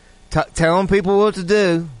telling people what to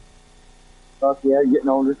do. Fuck yeah, getting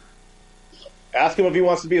older. Ask him if he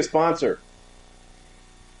wants to be a sponsor.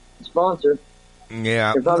 Sponsor.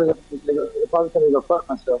 Yeah. They're probably going to go fuck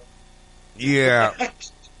myself. Yeah.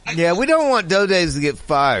 Yeah, we don't want Doe Days to get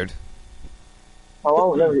fired. Oh, I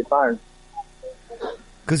will never get fired.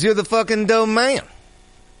 Because you're the fucking Doe man.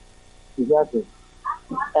 Exactly.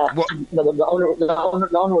 The owner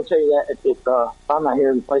will tell you that if I'm not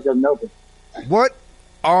here, the place doesn't open. What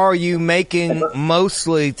are you making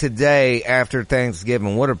mostly today after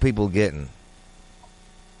Thanksgiving? What are people getting?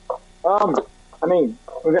 I mean,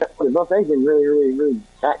 the buffet's been really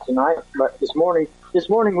packed tonight. But this morning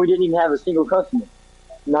we didn't even have a single customer,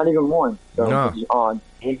 not even one. So No. which is odd.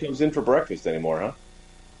 No one comes in for breakfast anymore, huh?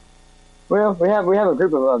 Well, we have a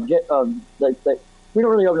group of we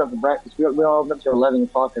don't really open up for breakfast. We don't open up till 11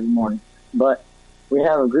 o'clock every morning. But we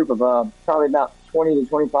have a group of probably about 20 to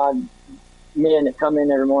 25 men that come in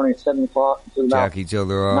every morning at 7 o'clock until about Jack each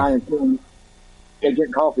other off. 9 or 10. They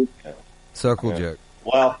drink coffee. Circle jerk.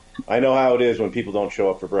 Well, I know how it is when people don't show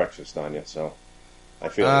up for breakfast, Anya, so I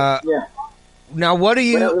feel it. Yeah. Now, what are Well,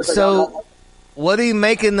 you, it's like so, what are you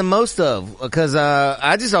making the most of? Because,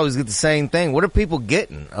 I just always get the same thing. What are people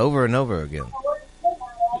getting over and over again?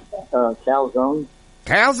 Calzone.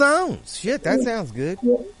 Calzones. Shit, that sounds good.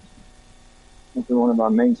 Yeah. That's one of our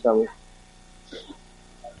main sellers.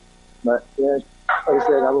 But, yeah, like I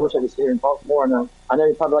said, I wish I could sit here and talk more. And I know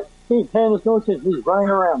you're probably like, hey, paying us no attention. We're just running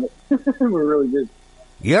around it. We're really good.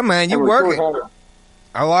 Yeah, man, you And we're working. short-handed.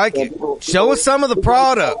 I like it. Show us some of the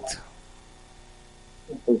product.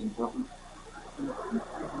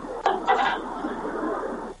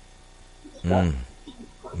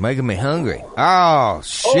 Making me hungry. Oh,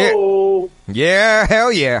 shit. Oh, Yeah,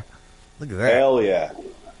 hell yeah. Look at that. Hell yeah.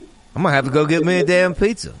 I'm gonna have to go get me a damn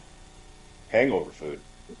pizza. Hangover food.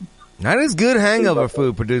 That is good hangover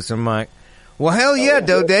food, producer Mike. Well, hell yeah,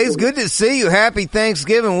 Days. Good to see you. Happy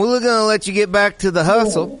Thanksgiving. We're going to let you get back to the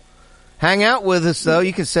hustle. Hang out with us, though.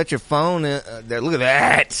 You can set your phone there. Look at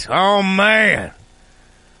that. Oh, man.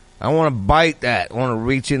 I want to bite that. I want to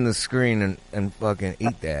reach in the screen and fucking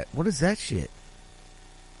eat that. What is that shit?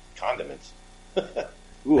 Condiments.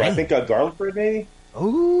 Ooh, I think garlic bread, maybe?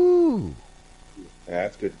 Ooh. Yeah,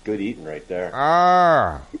 that's good eating right there.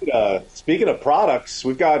 Speaking of products,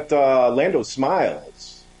 we've got Lando Smiles.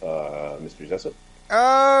 Mr. Jessup.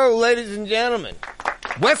 Oh, ladies and gentlemen,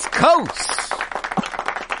 West Coast.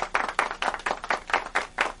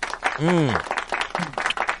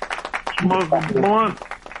 Smoke a blunt.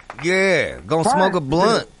 Yeah, gonna smoke a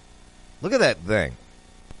blunt. Look at that thing.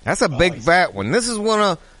 That's a big fat one. This is one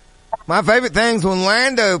of my favorite things when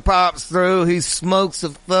Lando pops through. He smokes a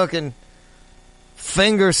fucking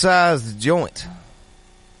finger-sized joint.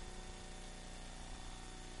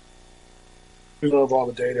 We love all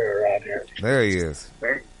the data around here. There he is.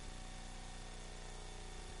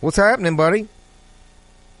 What's happening, buddy?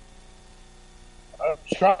 I'm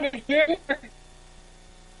trying to get it.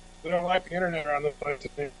 We don't like the internet around this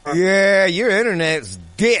place. Yeah, your internet's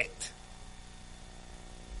dicked.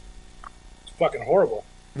 It's fucking horrible.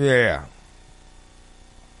 Yeah.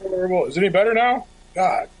 Horrible. Is it any better now?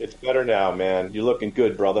 God. It's better now, man. You're looking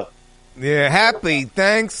good, brother. Yeah, happy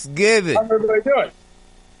Thanksgiving. How's everybody doing?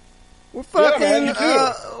 We're fucking,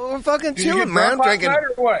 we're fucking chilling, man.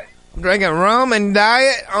 Drinking rum and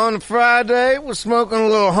diet on Friday. We're smoking a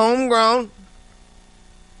little homegrown.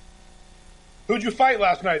 Who'd you fight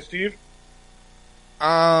last night, Steve?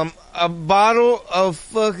 A bottle of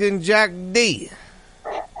fucking Jack D.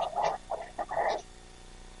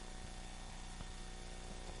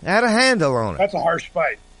 It had a handle on it. That's a harsh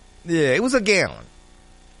fight. Yeah, it was a gallon.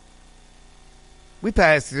 We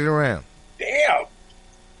passed it around. Damn.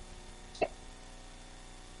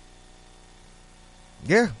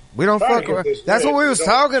 Yeah, we don't fuck around. That's what we was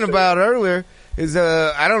talking about earlier. Is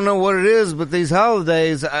I don't know what it is, but these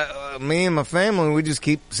holidays, me and my family, we just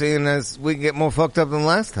keep seeing as we get more fucked up than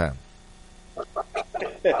last time.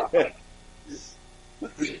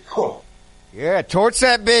 Yeah, torch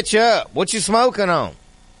that bitch up. What you smoking on?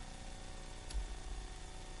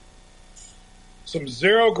 Some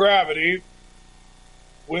zero gravity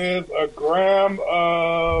with a gram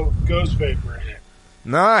of ghost vapor in it.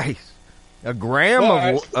 Nice. A gram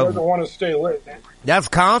of doesn't want to stay lit. That's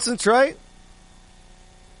concentrate?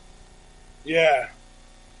 Yeah.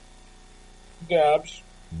 Dabs.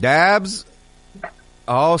 Dabs?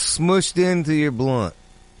 All smushed into your blunt.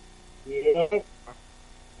 Yeah.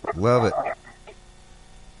 Love it.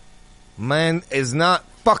 Man is not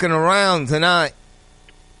fucking around tonight.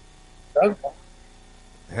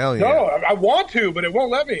 Hell yeah. No, I want to, but it won't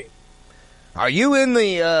let me. Are you in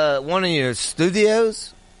the one of your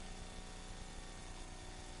studios?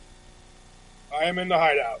 I am in the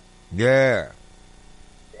hideout. Yeah.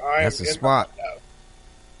 That's the spot.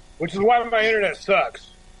 Which is why my internet sucks.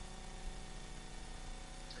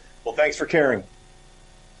 Well, thanks for caring.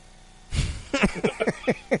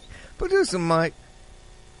 Producer Mike.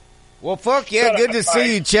 Well, fuck yeah, good to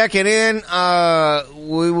see you checking in.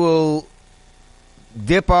 We will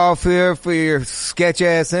dip off here for your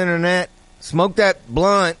sketch-ass internet. Smoke that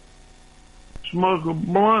blunt. Smoke a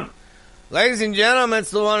blunt. Ladies and gentlemen, it's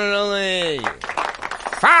the one and only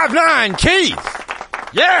 5'9" Keith.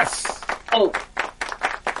 Yes. Oh.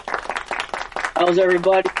 How's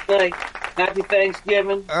everybody tonight? Happy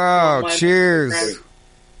Thanksgiving. Oh, cheers.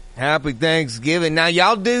 Happy Thanksgiving. Now,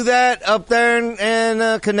 y'all do that up there in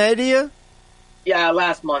Canada? Yeah,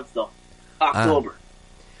 last month, though. October.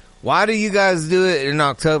 Why do you guys do it in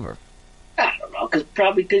October? I don't know,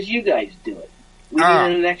 probably because you guys do it. We need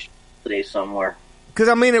an extra holiday somewhere. Because,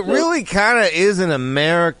 I mean, it really kind of is an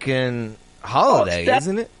American holiday,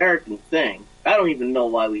 isn't it? American thing. I don't even know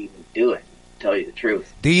why we even do it, to tell you the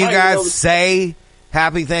truth. Do you guys say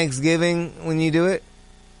Happy Thanksgiving when you do it?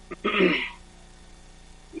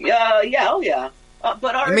 Yeah.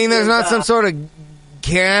 But I mean, there's not some sort of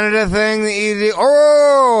Canada thing that you do?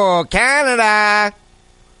 Oh, Canada!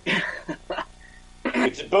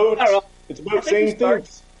 It's both. It's both same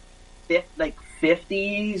things. Like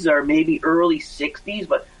 50s or maybe early 60s,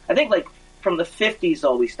 but I think like from the 50s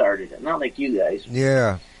all we started it, not like you guys.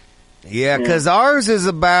 Yeah, because ours is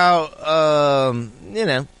about,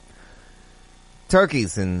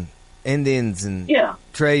 turkeys and Indians and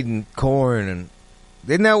trading corn. And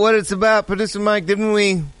isn't that what it's about, Producer Mike? Didn't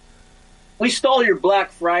we? We stole your Black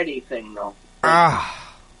Friday thing, though.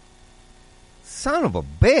 Son of a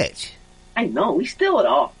bitch. I know, we steal it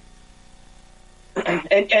all.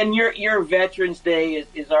 and your Veterans Day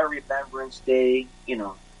is our Remembrance Day, you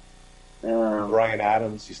know. Brian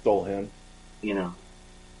Adams, you stole him. You know.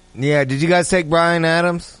 Yeah, did you guys take Brian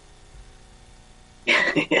Adams?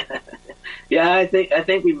 Yeah, I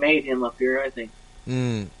think we made him up here, I think.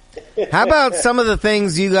 How about some of the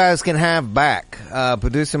things you guys can have back?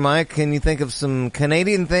 Producer Mike, can you think of some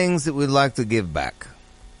Canadian things that we'd like to give back?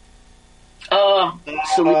 Let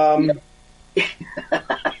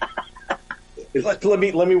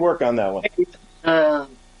me work on that one.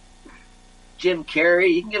 Jim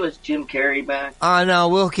Carrey, you can give us Jim Carrey back. No,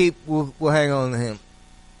 we'll hang on to him.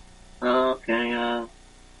 Okay, all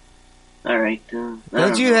right.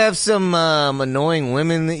 Don't you have some annoying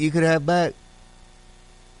women that you could have back?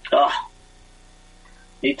 Oh, are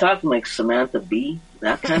you talking like Samantha Bee?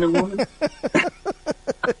 That kind of woman?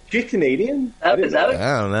 She's Canadian? I don't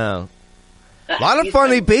know. A lot of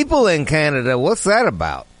funny people in Canada. What's that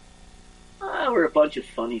about? We're a bunch of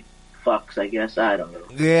funny fucks, I guess. I don't know.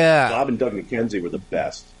 Yeah. Bob and Doug McKenzie were the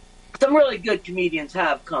best. Some really good comedians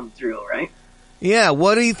have come through, right? Yeah,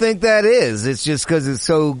 what do you think that is? It's just because it's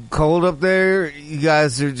so cold up there? You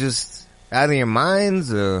guys are just out of your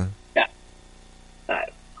minds? Or? Yeah.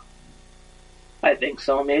 I think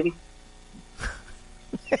so, maybe.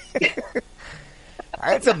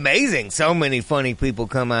 It's amazing. So many funny people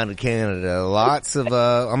come out of Canada. Lots of,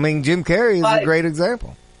 Jim Carrey is a great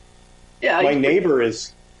example. Yeah. My neighbor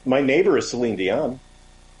is Celine Dion.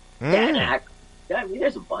 Yeah, I mean,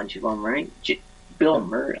 there's a bunch of them, right? Bill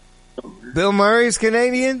Murray. Bill Murray's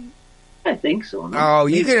Canadian? I think so. No? Oh,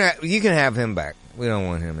 you can have him back. We don't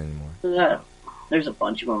want him anymore. There's a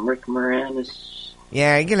bunch of them. Rick Moranis.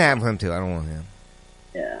 Yeah, you can have him too. I don't want him.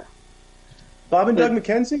 Yeah. Bob and Doug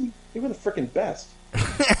McKenzie? They were the freaking best.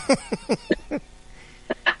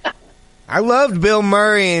 I loved Bill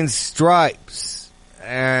Murray in Stripes.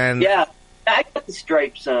 And yeah, I got the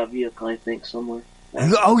Stripes vehicle, I think, somewhere.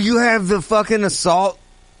 Oh, you have the fucking assault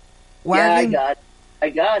wagon? Yeah, I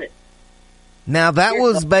got it. Now, that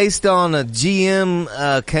was based on a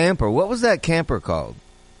GM camper. What was that camper called?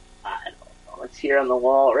 I don't know. It's here on the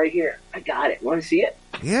wall, right here. I got it. Want to see it?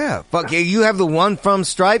 Yeah. Fuck yeah. You have the one from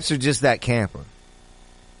Stripes or just that camper?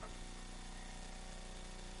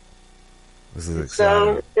 This is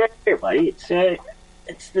exciting. Here, buddy. It's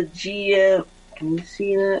the GM. Can you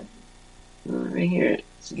see that? Right here.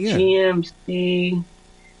 It's GMC.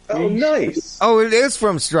 Oh, nice. Oh, it is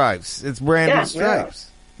from Stripes. It's branded Stripes.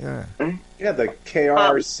 Yeah. Yeah, the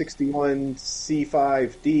KR61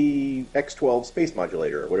 C5D X12 space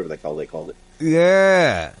modulator, or whatever they called it.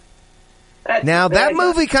 Yeah. Now, that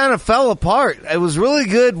movie kind of fell apart. It was really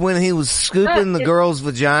good when he was scooping the girl's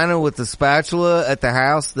vagina with the spatula at the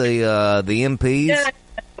house, the MPs. Yeah,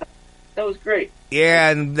 that was great. Yeah,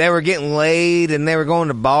 and they were getting laid, and they were going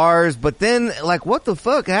to bars, but then, like, what the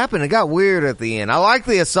fuck happened? It got weird at the end. I like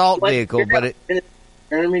the assault vehicle, but it...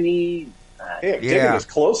 Germany... Give him his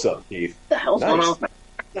close-up, Keith. What the hell's going on?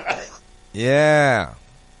 Yeah.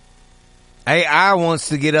 AI wants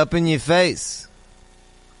to get up in your face.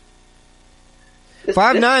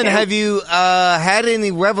 5'9", have you had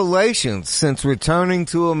any revelations since returning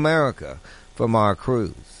to America from our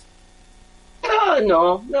cruise?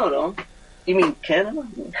 No. You mean Canada?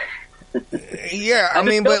 Yeah, I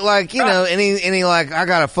mean, but like, you know, any like, I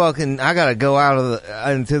gotta go out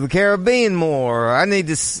into the Caribbean more. I need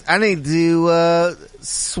to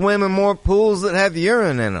swim in more pools that have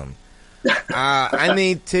urine in them. I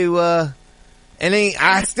need to, I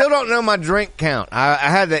still don't know my drink count. I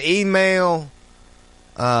had to email,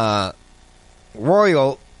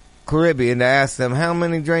 Royal Caribbean to ask them how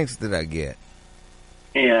many drinks did I get.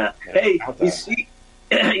 Yeah. Hey,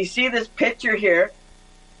 you see this picture here?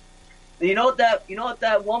 You know what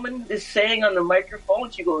that woman is saying on the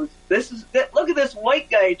microphone? She goes, look at this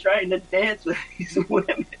white guy trying to dance with these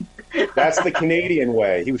women. That's the Canadian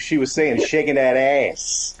way. She was saying shaking that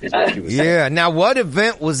ass. Is what she was saying. Yeah. Now, what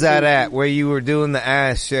event was that at where you were doing the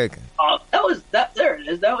ass shaking? There it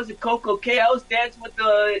is. That was at Coco K. I was dancing with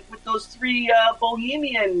those three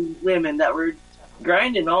Bohemian women that were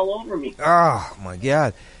grinding all over me. Oh my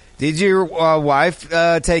God. Did your wife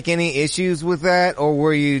take any issues with that, or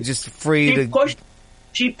were you just free to...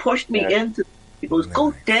 She pushed me into... She goes,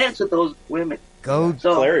 go dance with those women. Go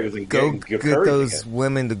get those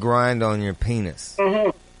women to grind on your penis.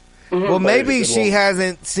 Mm-hmm. Mm-hmm. Well, maybe she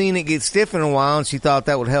hasn't seen it get stiff in a while, and she thought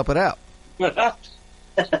that would help it out. Yeah,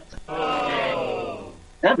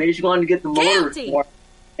 maybe she wanted to get the motor more.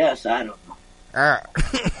 Yes, I don't know.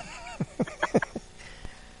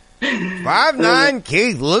 5'9"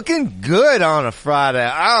 Keith, looking good on a Friday.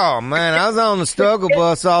 Oh man, I was on the struggle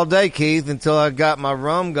bus all day, Keith, until I got my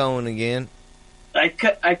rum going again. I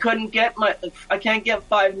can't get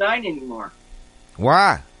 5'9" anymore.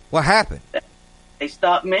 Why? What happened? They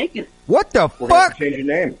stopped making it. What the We're gonna fuck? change your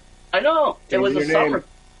name. I know. It was a your summer. name.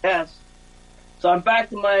 Yes. So I'm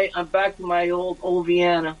back to my old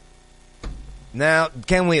Vienna. Now,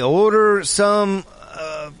 can we order some?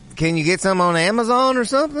 Can you get some on Amazon or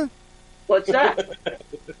something? What's that?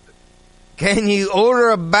 Can you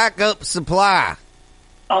order a backup supply?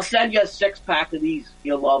 I'll send you a 6-pack of these.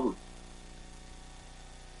 You'll love them.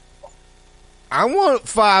 I want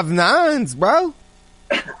 5'9s, bro.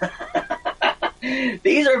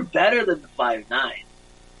 These are better than the 5'9".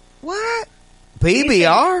 What?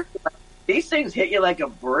 PBR? These things hit you like a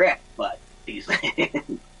brick, but these.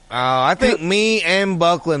 I think me and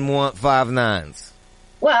Buckland want 5'9s.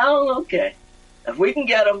 Well, okay. If we can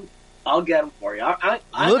get them, I'll get them for you. I'm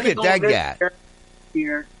Look gonna at go that visit guy.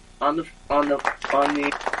 here on the.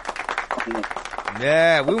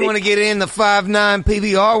 Yeah, we want to get in the 5'9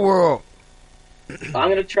 PBR world. I'm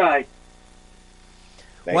gonna try.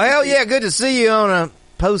 Well, yeah, good to see you on a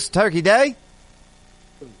post-turkey day.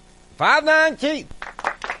 5'9 Keith.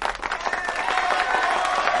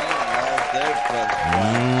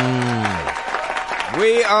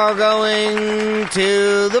 We are going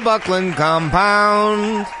to the Buckland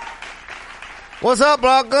compound. What's up,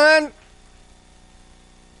 Buckland?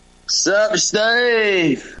 What's up,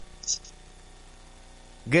 Steve?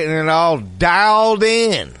 Getting it all dialed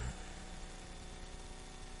in.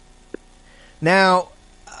 Now,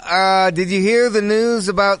 did you hear the news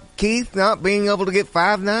about Keith not being able to get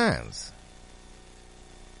 5'9s?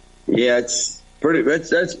 Yeah, it's pretty.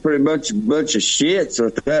 That's pretty much a bunch of shit. So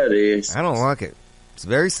what that is. I don't like it. It's a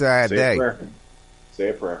very sad Say day. a prayer. Say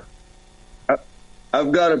a prayer.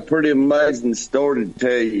 I've got a pretty amazing story to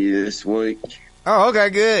tell you this week. Oh, okay,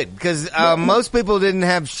 good. Because most people didn't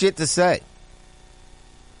have shit to say.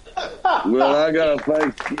 Well, I got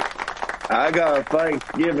a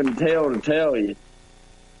Thanksgiving tale to tell you.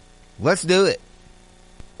 Let's do it.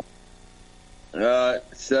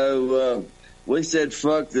 So we said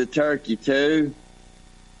fuck the turkey too.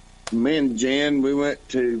 Me and Jen, we went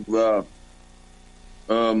to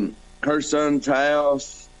her son's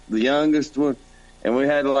house, the youngest one, and we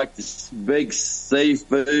had like this big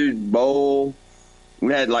seafood bowl.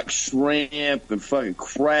 We had like shrimp and fucking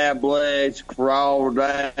crab legs,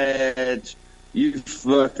 crawdads. You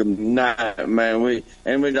fucking night, man. We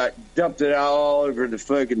like dumped it all over the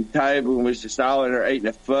fucking table and we was just all in there eating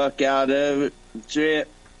the fuck out of it and shit.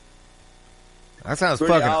 That sounds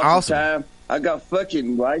Pretty fucking awesome. Time. I got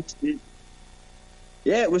fucking wasted.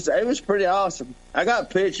 Yeah, it was pretty awesome. I got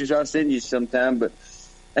pictures I'll send you sometime, but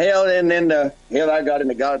hell, and then I got in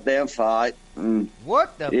a goddamn fight.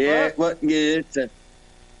 What the fuck? Yeah, it wasn't good.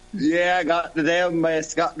 Yeah, I got the damn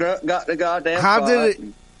mess. Got drunk, got the goddamn How fight.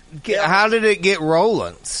 How did it get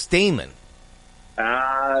rolling? Steaming?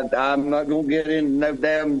 I'm not gonna get into no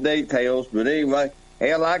damn details, but anyway,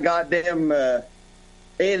 hell, I goddamn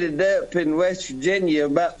ended up in West Virginia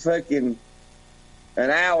about fucking an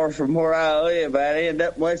hour from where I live. I ended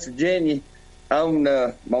up in West Virginia on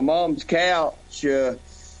my mom's couch, and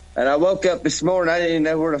I woke up this morning. I didn't even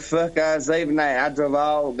know where the fuck I was even at. I drove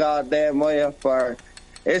all goddamn way up there.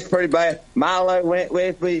 It's pretty bad. Milo went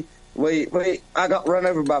with me. I got run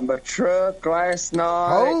over by my truck last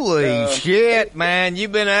night. Holy shit, man.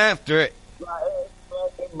 You've been after it.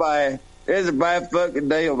 It's a bad fucking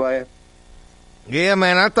deal, man. Yeah,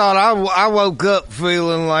 man, I thought I woke up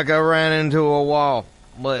feeling like I ran into a wall.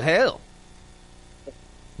 But hell,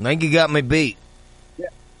 I think you got me beat. Yeah.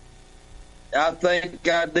 I think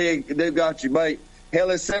I did got you beat. Hell,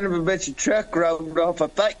 this son of a bitch of truck rolled off. I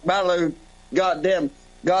think Milo got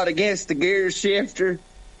against the gear shifter.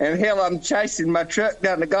 And hell, I'm chasing my truck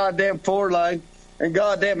down the goddamn 4-lane. And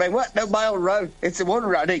goddamn, man, what? Nobody on the road. It's a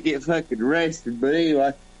wonder I didn't get fucking arrested. But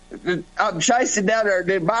anyway, I'm chasing down there. And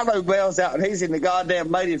then Milo bails out, and he's in the goddamn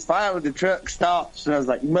lane. And finally, the truck stops. And I was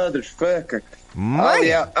like, motherfucker. Man. Oh,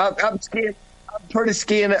 yeah, I'm scared. I'm pretty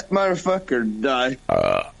scared that motherfucker today.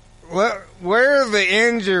 Where are the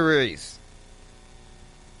injuries?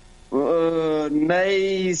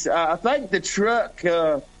 Knees. I think the truck...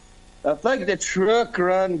 I think the truck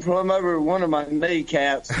run plumb over one of my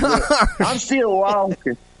kneecaps. I'm still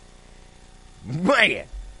walking. Man.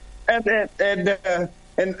 And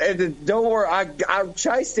the door, I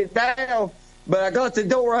chased it down, but I got the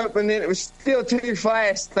door open and it was still too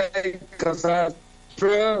fast because I was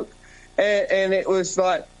drunk. And it was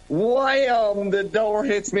like, wham, the door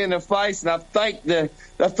hits me in the face, and I think the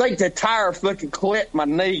tire fucking clipped my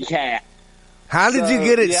kneecap. How did you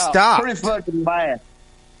get it stopped? Pretty fucking bad.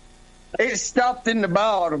 It stopped in the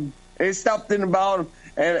bottom.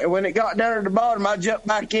 And when it got down to the bottom, I jumped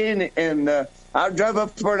back in, and I drove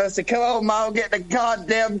up for it. I said, come on, Mom, get the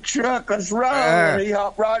goddamn truck. Let's roll. And he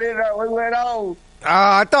hopped right in there. We went on.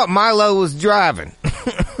 I thought Milo was driving.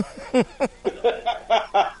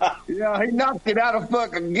 Yeah, he knocked it out of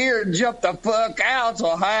fucking gear and jumped the fuck out. So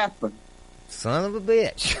what happened? Son of a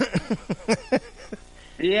bitch.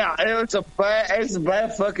 Yeah, it was a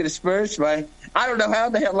bad fucking experience, man. I don't know how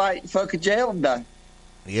the hell I fucking jail today.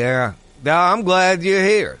 Yeah. No, I'm glad you're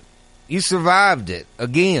here. You survived it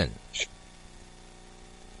again.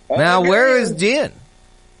 Now, where is Jen?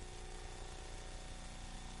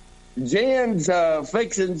 Jen's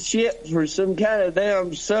fixing shit for some kind of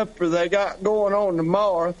damn supper they got going on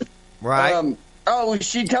tomorrow. Right.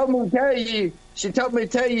 She told me to tell you.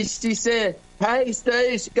 She said, hey,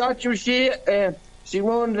 Steve, she got your shit, and she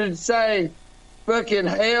wanted to say, fucking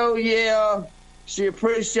hell yeah, she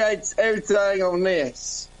appreciates everything on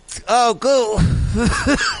this. Oh, cool.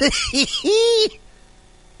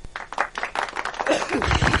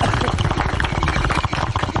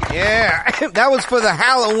 Yeah, that was for the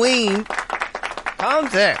Halloween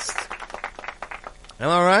contest. Am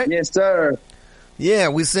I right? Yes, sir. Yeah,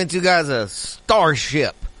 we sent you guys a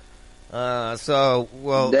starship. So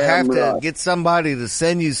we'll Damn have to right. get somebody to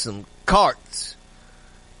send you some carts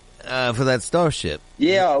for that starship.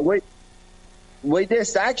 Yeah, we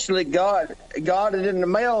just actually got it in the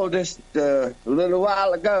mail just a little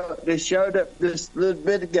while ago. They showed up just a little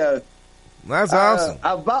bit ago. That's awesome.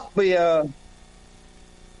 I bought me a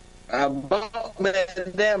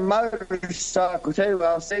damn motorcycle too.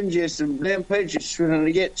 I'll send you some damn pictures when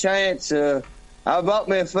I get a chance. I bought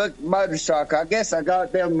me a fucking motorcycle. I guess I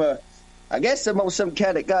got them. I guess I'm on some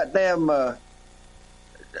kind of goddamn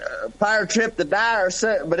fire trip to die or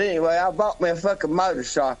something. But anyway, I bought me a fucking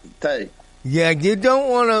motorcycle too. Yeah, you don't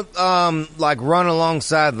want to like run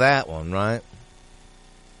alongside that one, right?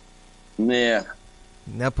 Yeah,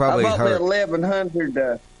 that probably I bought hurt. me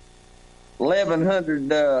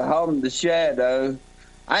 1100 Honda Shadow.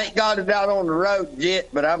 I ain't got it out on the road yet,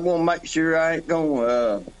 but I'm gonna make sure I ain't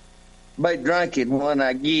gonna be drinking when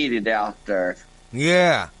I get it out there.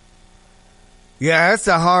 Yeah. Yeah, that's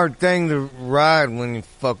a hard thing to ride when you're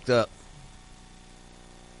fucked up.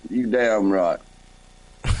 You damn right.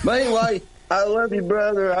 But anyway, I love you,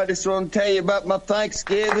 brother. I just want to tell you about my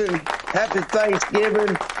Thanksgiving. Happy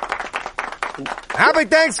Thanksgiving. Happy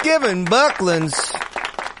Thanksgiving, Bucklands.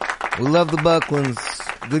 We love the Bucklands.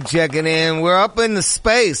 Good checking in. We're up in the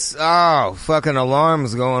space. Oh, fucking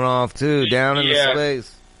alarms going off, too, down in the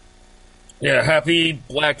space. Yeah, happy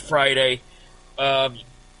Black Friday.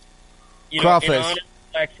 In honor of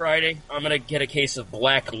Black Friday, I'm going to get a case of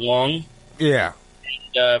Black Lung. Yeah.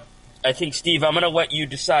 And, I think, Steve, I'm going to let you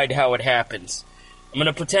decide how it happens. I'm going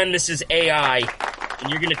to pretend this is AI, and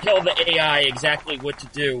you're going to tell the AI exactly what to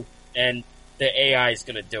do, and the AI is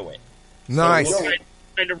going to do it. Nice. So what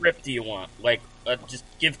kind of rip do you want? Like, just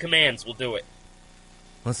give commands, we'll do it.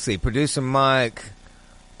 Let's see. Producer Mike.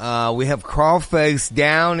 We have Crawlface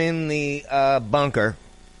down in the bunker.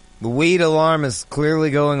 The weed alarm is clearly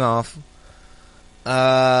going off.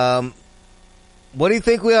 What do you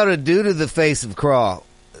think we ought to do to the face of Crawl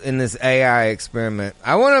in this AI experiment?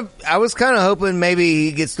 I was kind of hoping maybe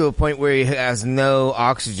he gets to a point where he has no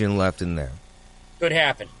oxygen left in there. Could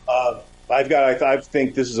happen. I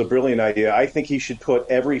think this is a brilliant idea. I think he should put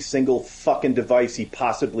every single fucking device he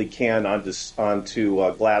possibly can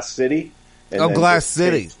onto Glass City. And Glass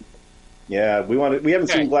City. Yeah, we haven't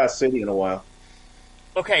seen Glass City in a while.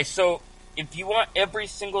 Okay, so if you want every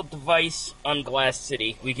single device on Glass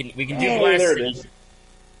City, we can do Glass there City. It is.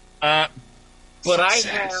 But I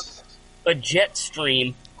have a jet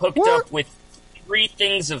stream hooked up with 3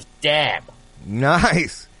 things of dab.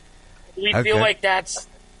 Nice. Do we feel like that's...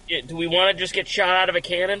 Do we want to just get shot out of a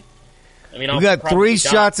cannon? I mean, we got 3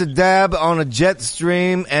 shots of dab on a jet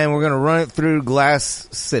stream, and we're going to run it through Glass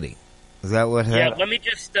City. Is that what happened? Yeah, let me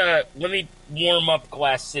just let me warm up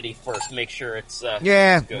Glass City first, make sure it's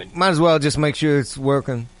good. Might as well just make sure it's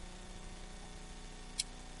working.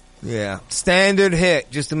 Yeah, standard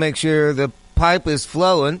hit, just to make sure the pipe is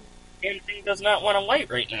flowing. Damn thing does not want to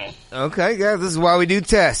light right now. Okay, yeah, this is why we do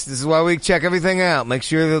tests. This is why we check everything out. Make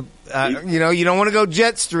sure that, you don't want to go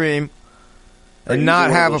jet stream and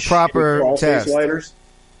not have a proper test. Lighters?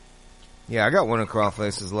 Yeah, I got one of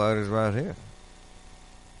Crawlface's lighters right here.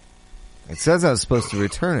 It says I was supposed to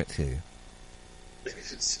return it to you.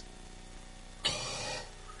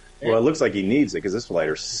 Well, it looks like he needs it because this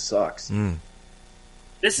lighter sucks.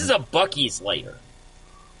 This is a Bucky's lighter.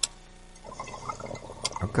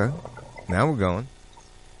 Okay. Now we're going.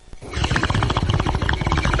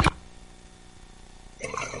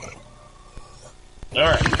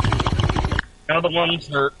 Alright. Now the one's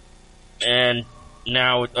hurt. And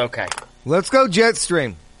now, okay. Let's go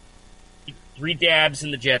Jetstream. 3 dabs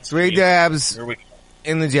in the Jetstream. 3 dabs Here we go.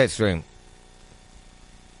 in the Jetstream.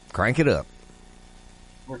 Crank it up.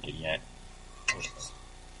 Working yet.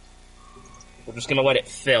 We're just gonna let it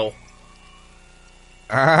fill.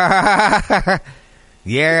 Yeah,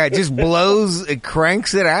 it just blows, it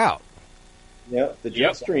cranks it out. Yep, the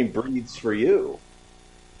Jetstream breathes for you.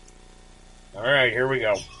 Alright, here we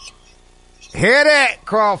go. Hit it,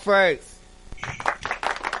 Crawface.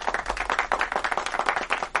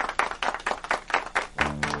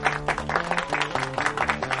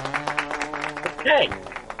 Okay.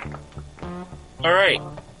 Alright.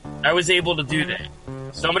 I was able to do that.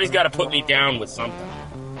 Somebody's got to put me down with something.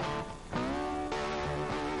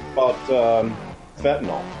 About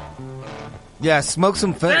fentanyl. Yeah, smoke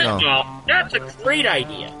some fentanyl. Fentanyl? That's a great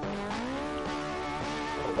idea.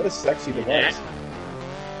 What a sexy device.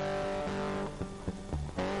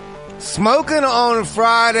 Smoking on a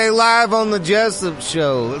Friday live on the Jessup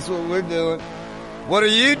Show. That's what we're doing. What are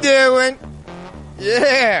you doing?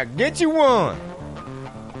 Yeah, get you one.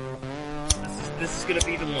 This is gonna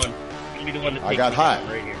be the one. Gonna be the one that takes I got me hot. down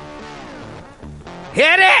right here.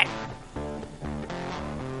 Hit it!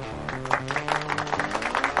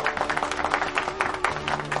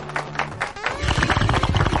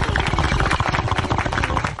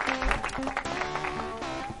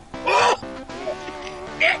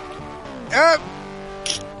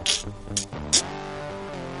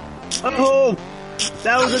 Oh,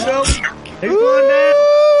 that was a dope. He's going down.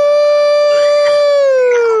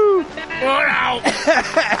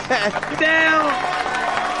 Down.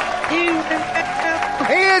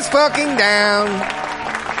 He is fucking down.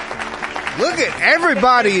 Look at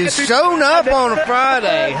everybody is shown up on a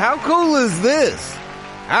Friday. How cool is this?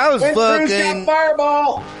 I was fucking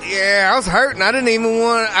fireball. Yeah, I was hurting. I didn't even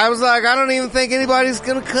want. I was like, I don't even think anybody's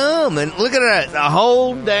gonna come. And look at that, the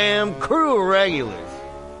whole damn crew of regulars.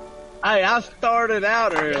 Hey, I started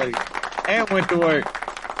out early and went to work.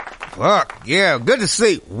 Fuck yeah, good to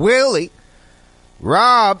see Willie,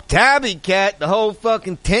 Rob, Tabby Cat, the whole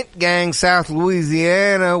fucking tent gang, South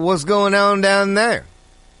Louisiana. What's going on down there?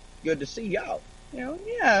 Good to see y'all. You know,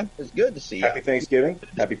 yeah, it's good to see y'all. Happy Thanksgiving.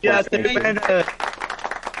 Happy Yeah, Thanksgiving.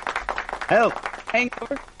 Help.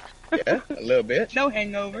 Hangover? Yeah, a little bit. No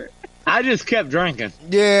hangover. I just kept drinking.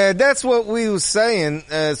 Yeah, that's what we was saying.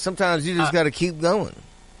 Sometimes you just got to keep going.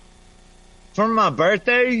 For my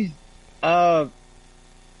birthday,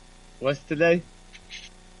 what's today?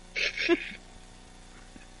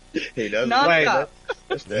 He doesn't. Non-stop.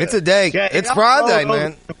 It's a day. Okay, It's y'all Friday, roll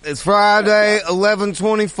man. It's Friday,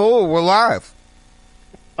 11/24. We're live.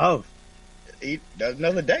 Oh, That's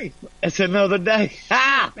another day. it's another day.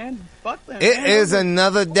 Ha! Man, fuck them. It is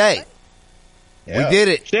another day. Yeah. We did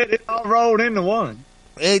it. Shit, it all rolled into one.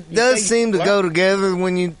 It does seem to go together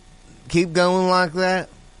when you keep going like that.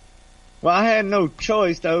 Well, I had no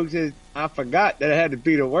choice though, 'cause I forgot that I had to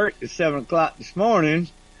be to work at 7 o'clock this morning,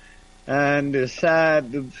 and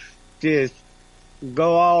decided to just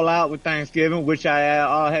go all out with Thanksgiving, which I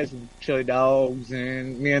had some chili dogs,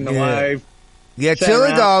 and me and the wife. Yeah, sat chili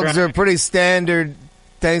around dogs drank. are pretty standard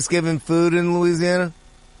Thanksgiving food in Louisiana.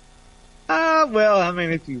 Well, I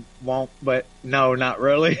mean, if you want, but no, not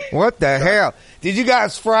really. What the hell? Did you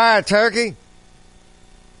guys fry a turkey?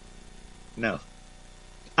 No.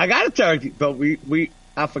 I got a turkey, but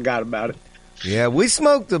I forgot about it. Yeah, we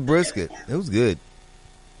smoked the brisket. It was good.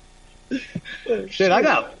 Shit, I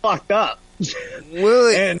got fucked up.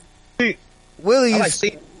 Willie, And Willie, I like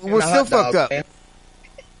seeing we're a still hot dog, fucked up. man.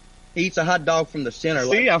 He eats a hot dog from the center.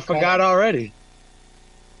 see, I forgot already.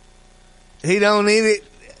 He don't eat it.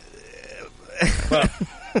 Well,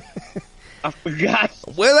 I forgot.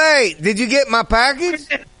 Willie, did you get my package?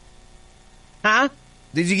 Huh?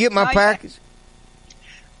 Did you get my Not yet. package?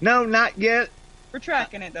 No, not yet. We're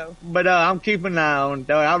tracking it though. But I'm keeping an eye on it,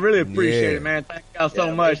 though. I really appreciate Yeah. it, man. Thank y'all so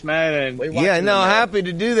Yeah, much, man. And Yeah, no, happy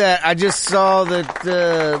to do that. I just saw that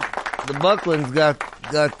the Bucklands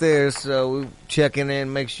got theirs, so we're checking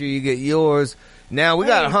in, make sure you get yours. Now, we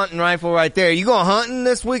got a hunting rifle right there. You going hunting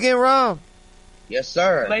this weekend, Rob? Yes,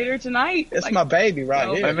 sir. Later tonight. It's my baby right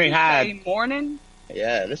here. Let me hide. Tuesday morning.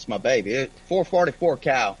 Yeah, this is my baby. It's 444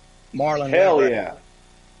 cow. Marlin. Hell River. yeah.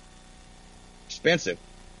 Expensive.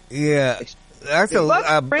 Yeah, that's a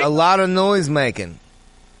lot of noise making.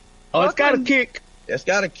 Oh, it's got a kick. It's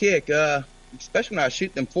got a kick. especially when I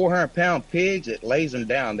shoot them 400-pound pigs, it lays them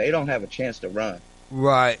down. They don't have a chance to run.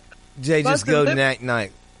 Right. Jay, just go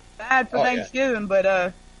night. Bad for Oh, Thanksgiving,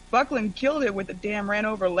 but Buckland killed it with a damn ran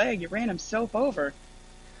over leg. He ran himself over.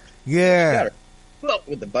 Yeah.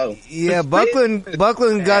 With the bow. Yeah, Buckland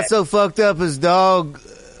got so fucked up his dog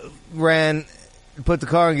put the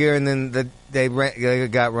car in gear, and then they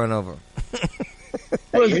got run over.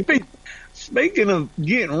 Well, speaking of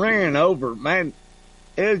getting ran over, man,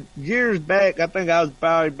 years back, I think I was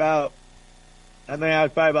probably about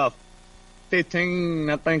 15,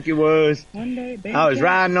 I think it was. One day, baby. I was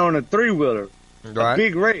riding on a 3-wheeler. Right. A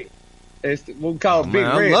Big Red. It's what we call Big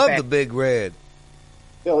Man, Red. I love the Big Red.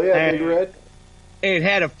 Hell yeah, And Big Red. It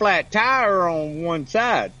had a flat tire on one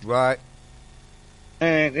side. Right.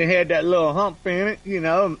 And it had that little hump in it, you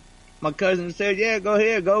know. My cousin said, yeah, go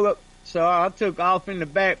ahead, go. So I took off in the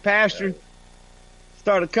back pasture,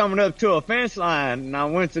 started coming up to a fence line, and I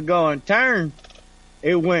went to go and turn.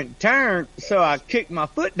 It went turned, so I kicked my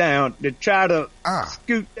foot down to try to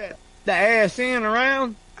scoot the ass in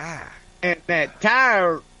around. And that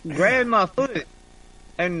tire grabbed my foot,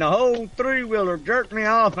 and the whole 3-wheeler jerked me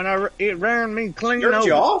off, and it ran me clean over. Jerked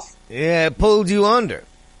you off? Yeah, it pulled you under.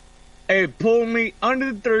 It pulled me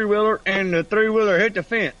under the 3-wheeler, and the 3-wheeler hit the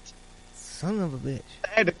fence. Son of a bitch. I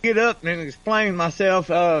had to get up and explain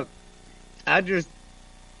myself. I just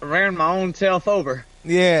ran my own self over.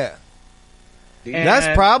 Yeah. And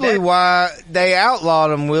that's probably why they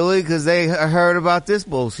outlawed them, Willie, because they heard about this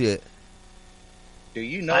bullshit. Do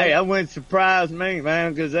you know? Hey, that wouldn't surprise me,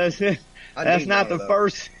 man, because that's not the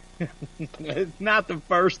first. It's not the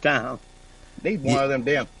first time. Need one of them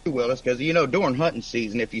damn 3-wheelers, because, you know, during hunting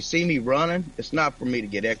season, if you see me running, it's not for me to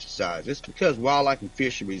get exercise. It's because wildlife and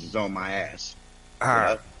fisheries is on my ass.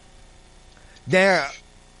 There.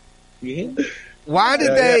 Yeah. Why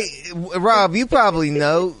did Rob, you probably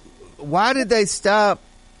know, why did they stop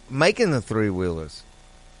making the 3-wheelers?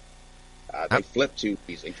 They flip too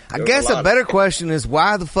easy. I guess a better question is,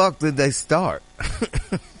 why the fuck did they start?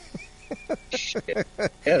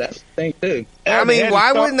 Yeah, that's the thing too. I mean,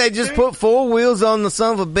 why wouldn't they just put 4 wheels on the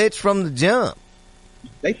son of a bitch from the jump?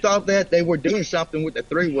 They thought that they were doing something with the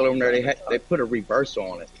 3-wheeler, and they put a reverse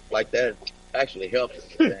on it. Like that actually helps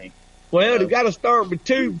the thing. Well, you got to start with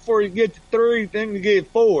 2 before you get to 3, then you get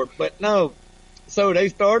 4. But no, so they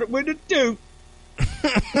started with the 2.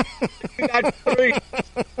 You got 3.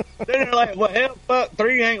 Then they're like, well, hell, fuck,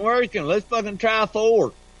 3 ain't working. Let's fucking try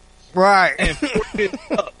 4. Right. And 4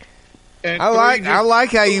 gets up. And I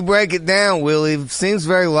like how you break it down, Willie. Seems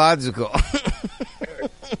very logical.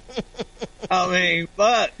 I mean,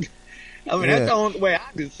 fuck. I mean, that's the only way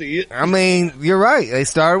I can see it. I mean, you're right. They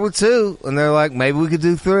started with 2, and they're like, maybe we could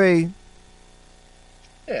do 3.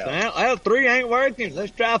 Yeah. Well, 3 ain't working.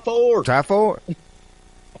 Let's try 4. Try 4.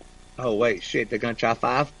 Oh, wait, shit. They're going to try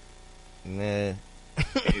 5? Nah.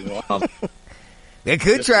 They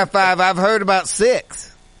could try 5. I've heard about 6.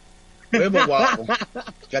 Wibble wobble.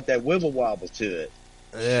 Got that wibble wobble to it.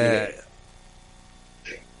 Yeah.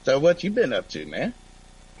 Shit. So what you been up to, man?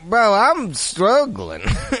 Bro, I'm struggling.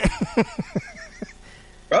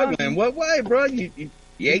 Struggling? What way, bro? You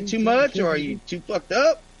ate too much, or are you too fucked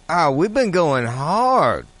up? Oh, we've been going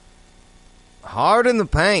hard. Hard in the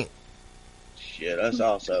paint. Shit, us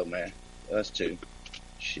also, man. Us too.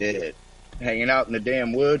 Shit. Hanging out in the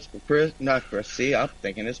damn woods for Chris. Not Chris. See, I'm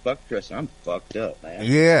thinking it's fuck Chris. I'm fucked up, man.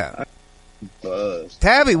 Yeah. I'm buzzed.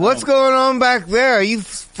 Tabby, what's going on back there? Are you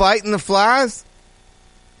fighting the flies?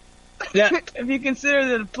 Yeah. If you consider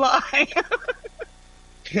it a fly.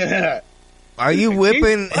 Are you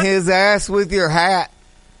whipping his ass with your hat?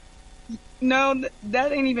 No,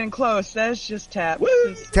 that ain't even close. That's just Tab.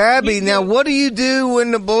 Tabby, now what do you do when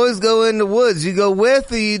the boys go in the woods? You go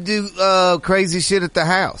with, or you do crazy shit at the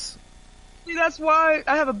house? See, that's why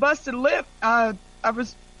I have a busted lip. I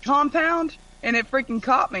was compound, and it freaking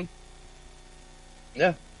caught me.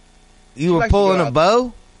 Yeah. You were pulling a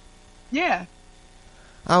bow? Yeah.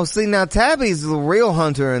 Oh, see, now Tabby's the real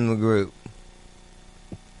hunter in the group.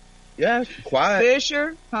 Yeah, quiet.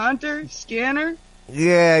 Fisher, hunter, scanner.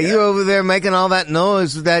 Yeah, you over there making all that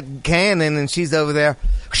noise with that cannon, and she's over there.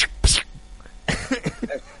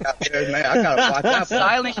 Man, I gotta watch out.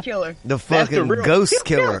 Silent killer. The fucking ghost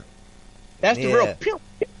killer. That's the real pew.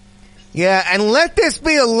 Yeah, and let this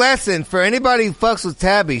be a lesson for anybody who fucks with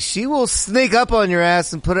Tabby. She will sneak up on your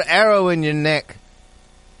ass and put an arrow in your neck.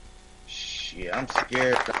 Shit, I'm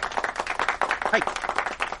scared. Hey.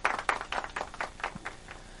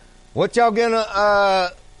 What y'all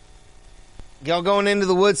gonna, y'all going into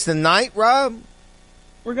the woods tonight, Rob?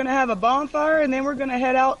 We're gonna have a bonfire, and then we're gonna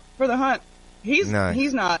head out for the hunt. He's not.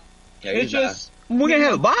 Yeah, It's just We can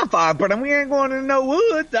have a bonfire, but we ain't going in no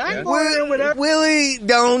woods. I ain't going in with her. Willie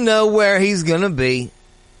don't know where he's gonna be.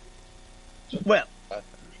 Well,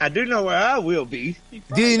 I do know where I will be.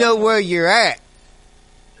 Do you know where you're at?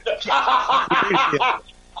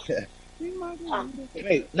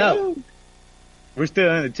 Wait, no. We're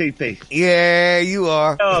still in the TP. Yeah, you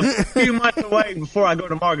are. A few months away before I go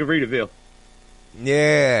to Margaritaville.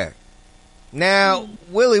 Yeah. Now,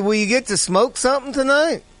 Willie, will you get to smoke something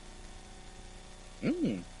tonight?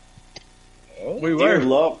 Oh, We Deer were.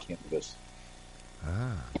 love cannabis.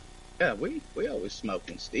 yeah, we always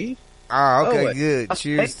smoking, Steve. Oh, okay, Oh, good.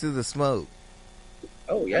 Cheers to the smoke.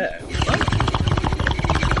 Oh yeah,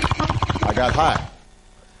 I got high.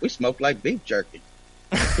 we smoke like beef jerky.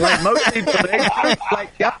 Like most people, like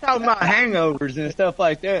y'all talking about hangovers and stuff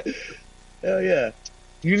like that. Hell yeah.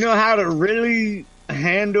 You know how to really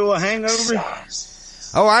handle a hangover?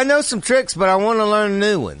 Oh, I know some tricks, but I want to learn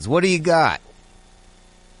new ones. What do you got?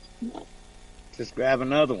 Just grab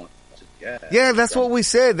another one. Yeah, that's what we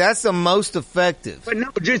said. That's the most effective. But no,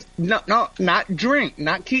 just not drink,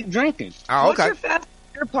 not keep drinking. Oh, What's okay. your fast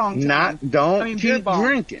beer pong time? Don't beer keep bong.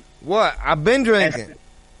 drinking. What? I've been drinking.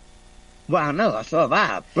 Well, I know, I saw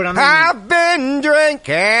that, but I mean, I've been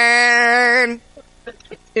drinking.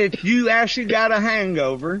 if you actually got a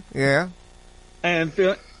hangover Yeah. and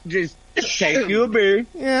just take you a beer.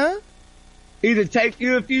 Yeah. Either take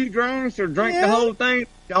you a few drinks or drink the whole thing.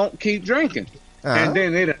 Don't keep drinking. Uh-huh. And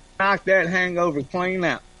then it'll knock that hangover clean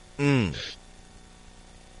out. Because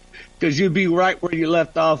you'll be right where you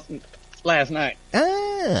left off last night.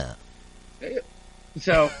 Ah.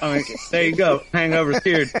 So, I mean, there you go. Hangover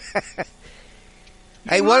cured.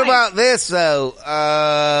 Hey, what about this,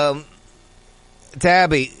 though?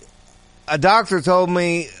 Tabby, a doctor told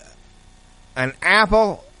me an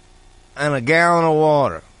apple and a gallon of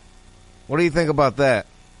water. What do you think about that?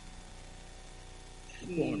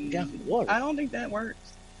 I don't think that works.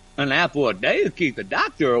 An apple a day will keep the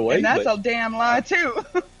doctor away. And that's but a damn lie, too.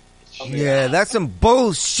 Yeah, that's some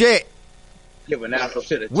bullshit. Give an apple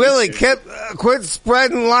to the Willie, teacher. quit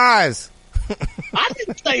spreading lies. I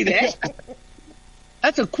didn't say that.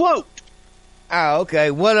 That's a quote. Oh,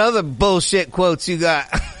 okay. What other bullshit quotes you got?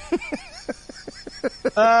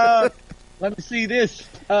 Let me see this.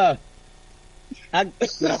 I'm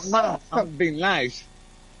being nice.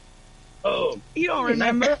 Oh, You don't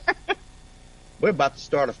remember. we're about to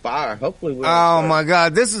start a fire. Hopefully we'll Oh my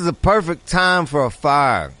God, this is the perfect time for a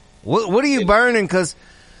fire. What are you burning? Because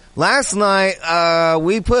last night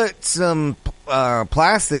we put some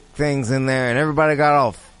plastic things in there, and everybody got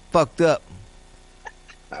all fucked up.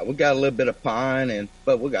 We got a little bit of pine,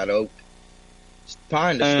 but we got oak.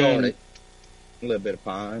 Pine to start it. A little bit of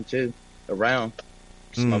pine too. Around.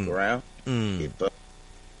 Smoke around.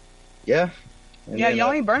 Yeah. And Yeah, then,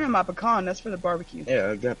 y'all ain't burning my pecan. That's for the barbecue.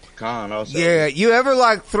 Yeah, I got pecan also. Yeah, you ever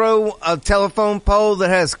like throw a telephone pole that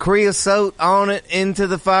has creosote on it into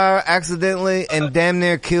the fire accidentally and damn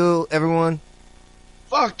near kill everyone?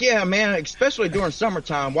 Fuck yeah, man. Especially during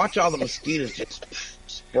summertime. Watch all the mosquitoes just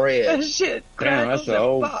spread. That shit. Damn, that's the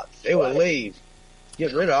old. They will leave.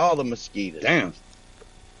 Get rid of all the mosquitoes. Damn.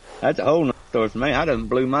 That's a whole nother story for me. I done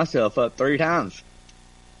blew myself up 3 times.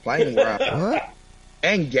 Playing around. What?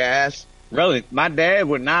 And gas. Really, my dad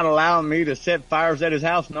would not allow me to set fires at his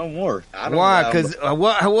house no more. Why? Because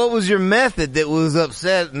what was your method that was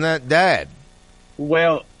upsetting that dad?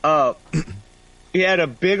 Well, he had a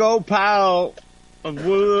big old pile of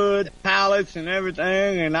wood, pallets, and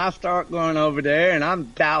everything, and I start going over there, and I'm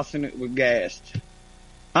dousing it with gas.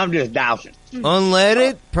 I'm just dousing.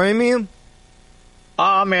 Unleaded? Premium?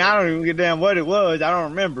 I mean, I don't even get down what it was. I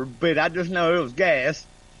don't remember, but I just know it was gas.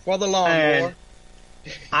 For the lawnmower.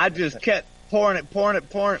 I just kept pouring it.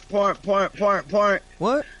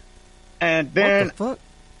 What? And then What the fuck?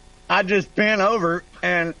 I just bent over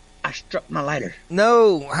and I struck my lighter.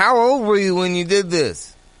 No. How old were you when you did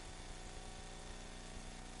this?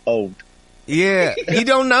 Old. Yeah. You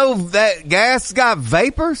don't know that gas got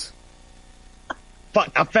vapors?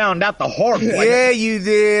 Fuck, I found out the hard way. Yeah, you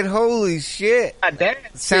did. Holy shit. My dad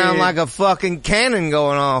Sound said- like a fucking cannon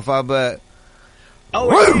going off, I bet. Oh,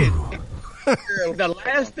 it did. The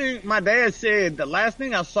last thing my dad said, the last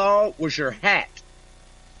thing I saw was your hat.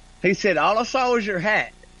 He said, all I saw was your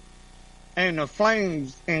hat. And the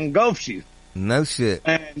flames engulfed you. No shit.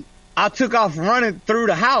 And I took off running through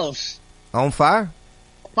the house. On fire?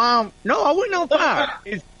 No, I wasn't on fire.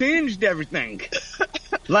 It singed everything.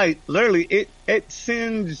 Like, literally, it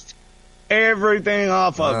singed everything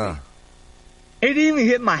off of me. It even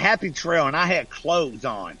hit my happy trail, and I had clothes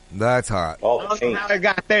on. That's hot. I don't know how it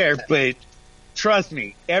got there, but trust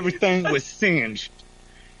me, everything was singed.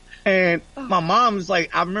 And my mom's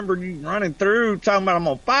like, I remember you running through talking about I'm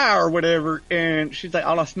on fire or whatever. And she's like,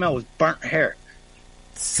 all I smell was burnt hair.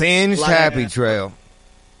 Singed happy trail.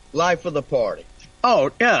 Life of the party.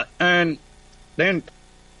 Oh, yeah. And then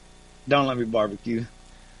don't let me barbecue.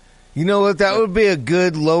 You know what? That would be a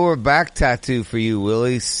good lower back tattoo for you,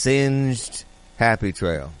 Willie. Singed happy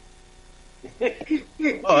trail. Oh,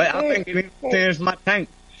 I think it needs to singe my tank.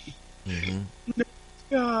 Mm-hmm.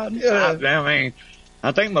 God, I mean,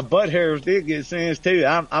 I think my butt hairs did get singed too.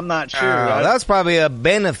 I'm not sure. Right? That's probably a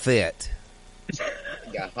benefit.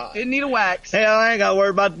 Didn't need a wax. Hell, I ain't got to worry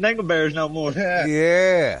about the dingleberries no more.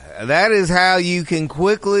 Yeah, that is how you can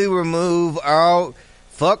quickly remove all.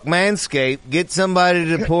 Fuck Manscaped. Get somebody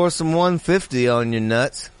to pour some 150 on your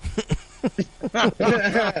nuts.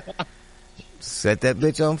 Set that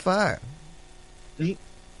bitch on fire.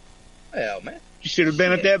 Hell, man. You should have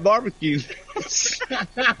been at that barbecue.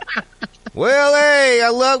 Well, hey, I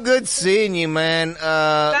love good seeing you, man.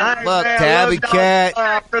 Fuck, Tabby Cat.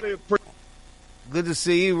 Good to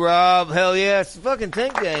see you, Rob. Hell yeah, it's the fucking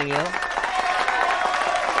Tank Gang, yo.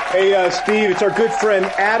 Hey, Steve, it's our good friend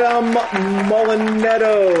Adam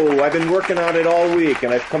Molinetto. I've been working on it all week,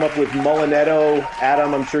 and I've come up with Molinetto.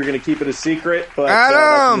 Adam, I'm sure you're going to keep it a secret. But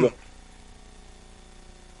Adam!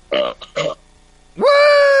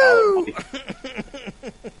 Woo!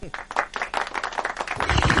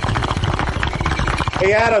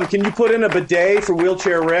 Hey, Adam, can you put in a bidet for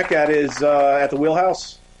Wheelchair Rick at his at the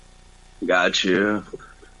Wheelhouse? Got you.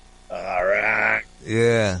 All right.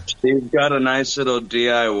 Yeah. Steve's got a nice little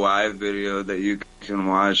DIY video that you can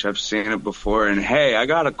watch. I've seen it before. And hey, I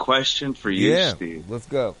got a question for you, Steve. Let's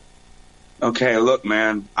go. Okay, look,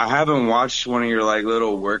 man, I haven't watched one of your like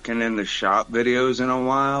little working in the shop videos in a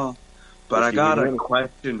while, but I got a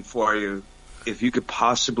question for you. If you could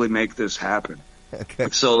possibly make this happen. Okay.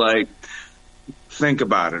 So like, think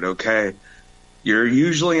about it, okay? You're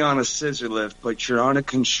usually on a scissor lift, but you're on a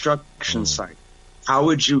construction site. How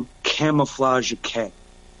would you camouflage a keg?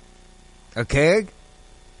 A keg?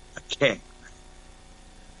 A keg.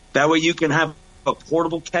 That way you can have a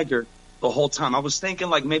portable kegger the whole time. I was thinking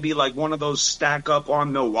like maybe like one of those stack up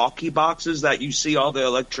on Milwaukee boxes that you see all the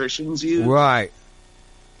electricians use. Right.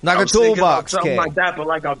 Like I a was thinking about toolbox something keg. like that, but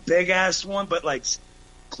like a big ass one, but like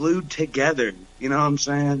glued together. You know what I'm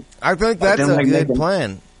saying? I think that's a good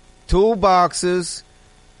plan. Toolboxes,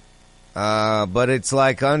 but it's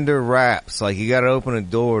like under wraps. Like you got to open a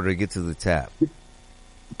door to get to the tap.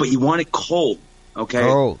 But you want it cold, okay?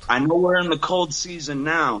 Cold. I know we're in the cold season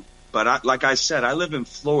now, but like I said, I live in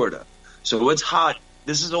Florida, so it's hot.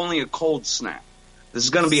 This is only a cold snap. This is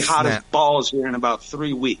going to be hot as balls here in about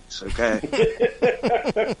 3 weeks, okay?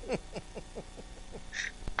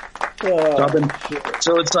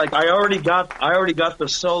 So it's like I already got the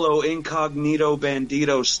Solo Incognito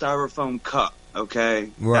Bandito styrofoam cup. Okay,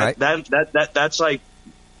 right. That's like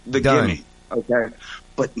the gimme. Okay,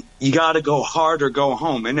 but you got to go hard or go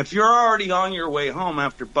home. And if you're already on your way home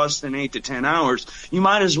after busting 8 to 10 hours, you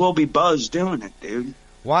might as well be buzzed doing it, dude.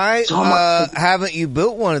 Why haven't you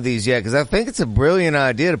built one of these yet? Because I think it's a brilliant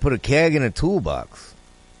idea to put a keg in a toolbox.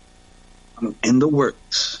 I'm in the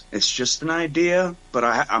works. It's just an idea, but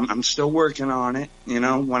I'm still working on it. You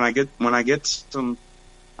know, when I get some,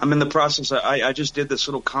 I'm in the process. I just did this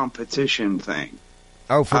little competition thing.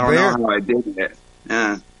 Oh, for I don't beer? know how I did it.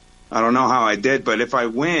 Yeah, I don't know how I did, but if I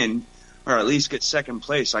win or at least get second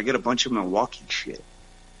place, I get a bunch of Milwaukee shit.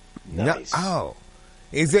 Nice. No, oh,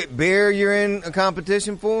 is it beer you're in a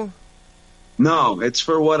competition for? No, it's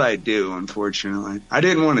for what I do. Unfortunately, I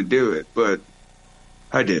didn't want to do it, but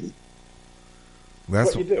I did it.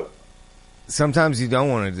 That's what you do. Sometimes you don't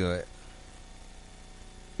want to do it.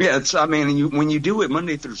 Yeah, when you do it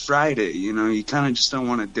Monday through Friday, you know, you kind of just don't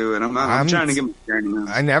want to do it. I'm trying to get my journey on.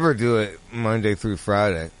 I never do it Monday through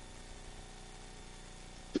Friday.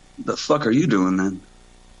 The fuck are you doing then?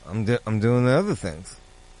 I'm doing the other things.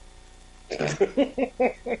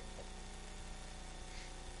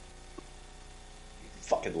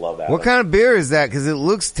 Fucking love that. What kind of beer is that? Because it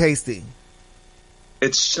looks tasty.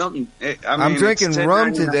 It's something. I'm drinking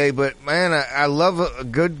rum today, but man, I love a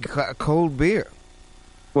good cold beer.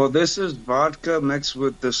 Well, this is vodka mixed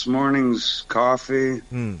with this morning's coffee.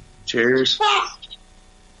 Cheers.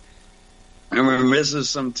 And we're missing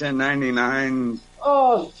some 1099.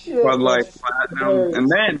 Oh shit! Bud Light Platinum,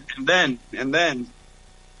 and then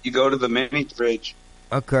you go to the mini fridge.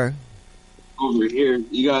 Okay. Over here,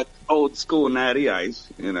 you got old school Natty Ice.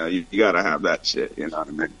 You know, you gotta have that shit. You know what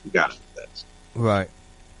I mean? You gotta have that shit. Right.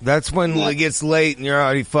 That's when it gets late and you're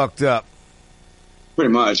already fucked up. Pretty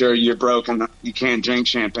much, or you're broke and you can't drink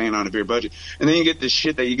champagne on a beer budget. And then you get this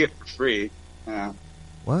shit that you get for free.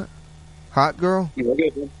 What? Hot girl? Yeah,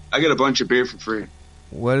 I get a bunch of beer for free.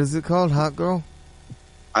 What is it called? Hot girl?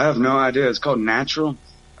 I have no idea. It's called Natural.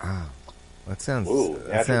 Oh, that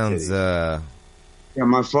sounds. Yeah,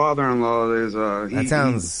 my father-in-law is. That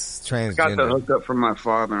sounds transgender. Got the hookup from my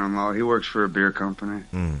father-in-law. He works for a beer company.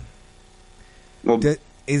 Well,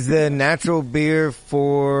 is the natural beer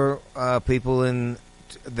for people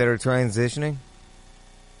that are transitioning?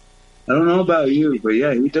 I don't know about you, but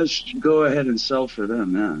yeah, he does go ahead and sell for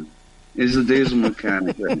them. Yeah, he's a diesel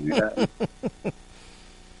mechanic. Yeah.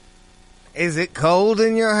 Is it cold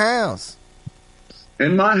in your house?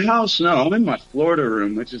 In my house, no. I'm in my Florida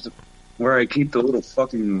room, which is where I keep the little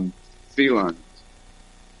fucking felines.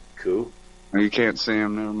 Cool. You can't see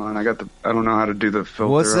him. Never mind. I don't know how to do the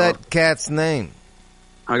filter. What's that cat's name?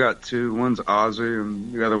 I got two. One's Ozzy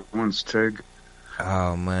and the other one's Tig.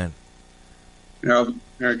 Oh man. Yeah.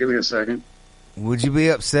 Here, give me a second. Would you be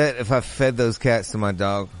upset if I fed those cats to my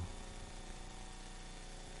dog?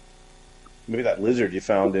 Maybe that lizard you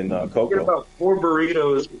found in Coco. Get about 4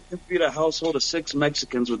 burritos. You can feed a household of 6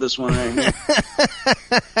 Mexicans with this one right here.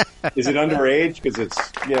 Is it underage? Because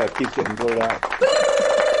it keeps getting blurred out.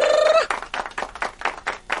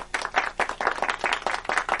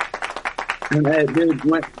 Hey, dude,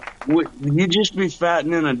 you just be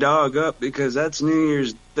fattening a dog up because that's New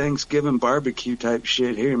Year's, Thanksgiving barbecue type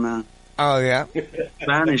shit here, man. Oh yeah,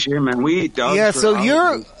 Spanish here, man. We eat dogs. Yeah, so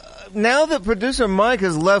you're now that producer Mike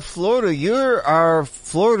has left Florida, you're our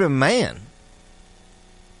Florida man.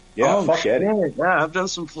 Yeah, fuck shit. Eddie. Yeah, I've done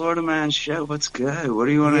some Florida man shit. What's good? What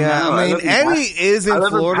do you want to know? I mean, Eddie is in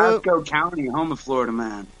Florida. I live in Pasco County, home of Florida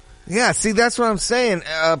man. Yeah, see, that's what I'm saying.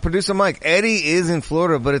 Producer Mike, Eddie is in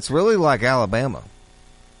Florida, but it's really like Alabama.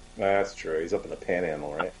 That's true. He's up in the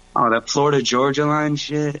Panhandle, right? Oh, that Florida-Georgia line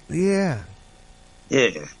shit? Yeah.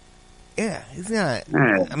 Yeah. Yeah, he's not.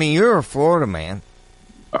 Yeah. I mean, you're a Florida man.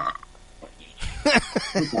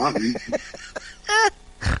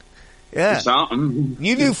 Yeah. Something.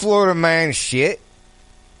 You do Florida man shit.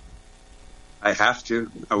 I have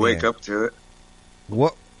to. I wake up to it.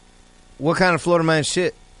 What kind of Florida man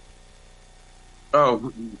shit?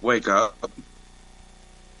 Oh, wake up.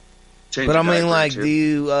 But I mean, like, do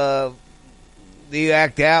you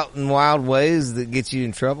act out in wild ways that get you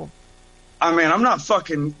in trouble? I mean, I'm not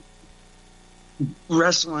fucking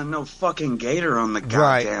wrestling no fucking gator on the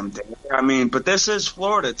goddamn day. I mean, but this is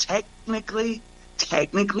Florida. Technically,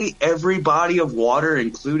 every body of water,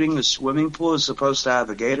 including the swimming pool, is supposed to have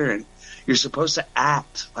a gator in it. You're supposed to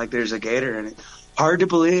act like there's a gator in it. Hard to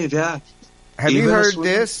believe, yeah. Have you heard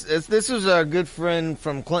this? This was a good friend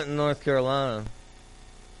from Clinton, North Carolina.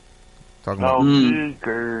 Talking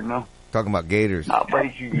about gators. I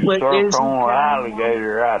bet you can surf on an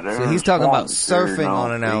alligator right there. So he's talking about surfing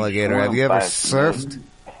on an alligator. Have you ever surfed?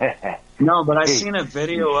 No, but I seen a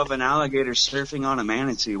video of an alligator surfing on a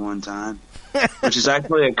manatee one time, which is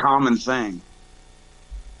actually a common thing.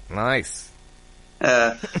 Nice.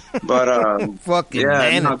 But fucking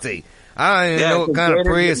manatee. I don't even know what kind of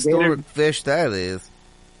prehistoric fish that is.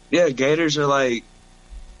 Yeah, gators are like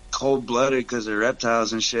cold-blooded because they're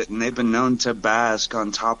reptiles and shit, and they've been known to bask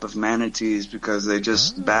on top of manatees because they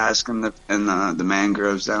just bask in the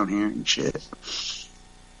mangroves down here and shit.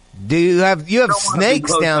 Do you have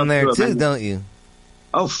snakes down there too, don't you?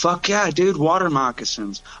 Oh fuck yeah, dude! Water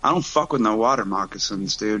moccasins. I don't fuck with no water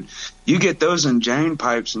moccasins, dude. You get those in drain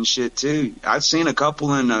pipes and shit too. I've seen a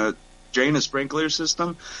couple in drain a sprinkler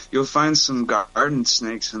system. You'll find some garden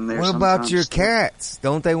snakes in there. What about your cats?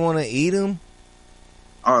 Don't they want to eat them?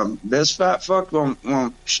 This fat fuck won't.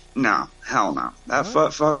 No, hell no. That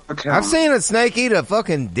fat fuck. I've seen a snake eat a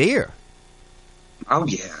fucking deer. Oh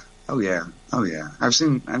yeah. I've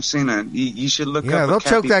seen a. You should look up. Yeah, they'll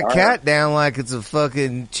choke that cat down like it's a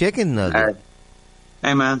fucking chicken nugget.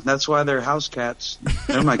 Hey man, that's why they're house cats.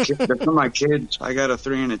 They're my kids. They're for my kids. I got a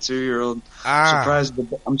 3 and a 2-year-old.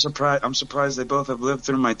 I'm surprised they both have lived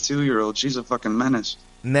through my 2-year-old. She's a fucking menace.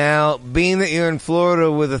 Now, being that you're in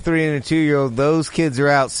Florida with a 3 and a 2-year-old, those kids are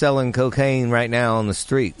out selling cocaine right now on the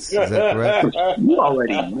streets. Is that correct? You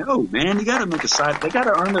already know, man. You gotta make a side. They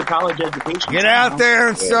gotta earn their college education. Get out there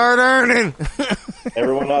and start earning.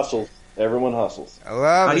 Everyone hustles. Everyone hustles. I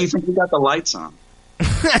love How do you think you got the lights on?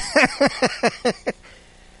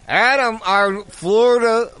 Adam, our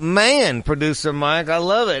Florida man, producer Mike, I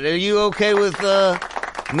love it. Are you okay with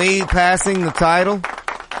me passing the title?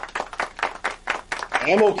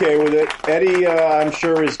 I'm okay with it. Eddie, I'm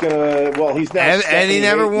sure is gonna. Well, he's not. Eddie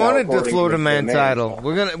never wanted the Florida man title.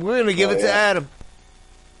 We're gonna give it to Adam.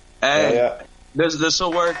 Hey, this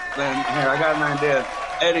will work. Then here, I got an idea.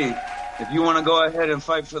 Eddie, if you want to go ahead and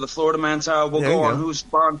fight for the Florida man title, we'll go on whose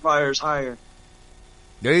bonfire is higher.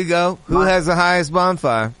 There you go. Who has the highest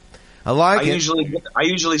bonfire? I like it. I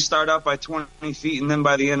usually start out by 20 feet, and then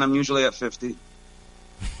by the end, I'm usually at 50.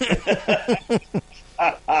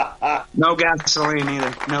 No gasoline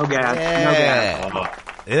either. No gas. Yeah. No gas.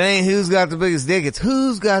 It ain't who's got the biggest dick. It's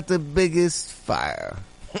who's got the biggest fire.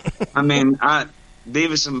 I mean,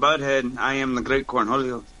 Davis and Butthead, I am the Great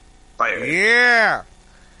Cornholio. Fire. Yeah.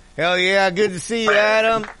 Hell yeah. Good to see you,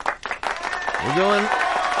 Adam. We're going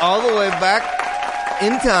all the way back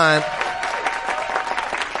in time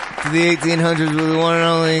to the 1800s with the one and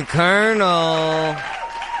only Colonel.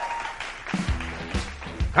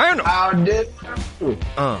 Colonel. How did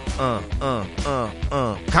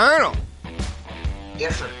Colonel.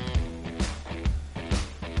 Yes, sir.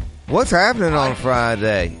 What's happening on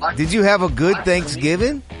Friday? Did you have a good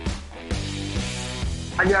Thanksgiving?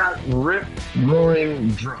 I got ripped roaring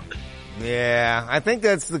drunk. Yeah, I think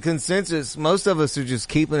that's the consensus. Most of us are just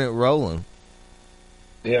keeping it rolling.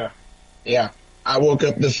 Yeah. I woke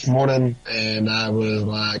up this morning and I was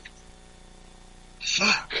like,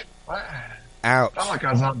 fuck. What? Ouch. Felt like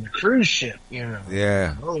I was on the cruise ship, you know.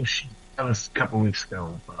 Yeah. Oh shit. That was a couple weeks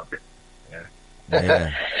ago. Fuck.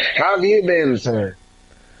 Yeah. How have you been, sir?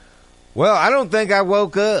 Well, I don't think I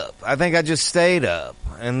woke up. I think I just stayed up.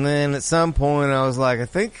 And then at some point I was like, I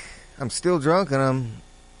think I'm still drunk and I'm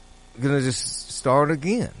going to just start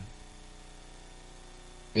again.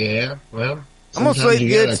 Yeah, well. I'm going to sleep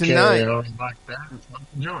good tonight. Like that and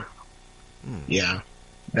enjoy it. Yeah.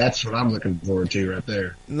 That's what I'm looking forward to right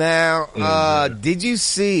there. Now, did you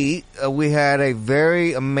see we had a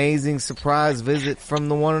very amazing surprise visit from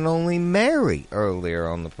the one and only Mary earlier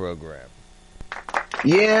on the program?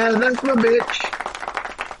 Yeah, that's my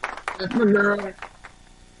bitch. That's my girl.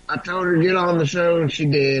 I told her to get on the show and she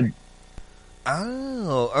did.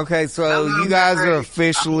 Oh, okay. So you guys are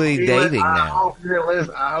officially dating now. I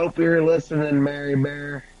hope you're listening, Mary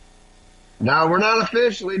Bear. No, we're not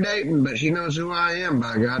officially dating, but she knows who I am,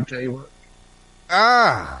 by God, tell you what.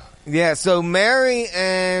 Yeah, so Mary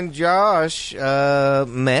and Josh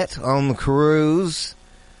met on the cruise.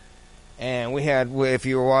 And we had, if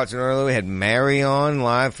you were watching earlier, we had Mary on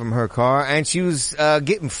live from her car, and she was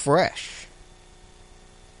getting fresh.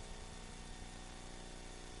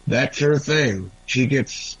 That's her thing. She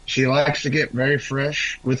likes to get very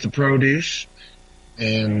fresh with the produce,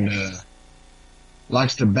 and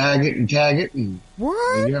likes to bag it and tag it. And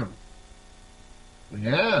what?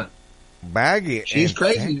 Yeah. Bag it. She's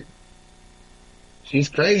crazy. She's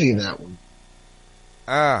crazy in that one.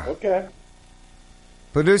 Okay.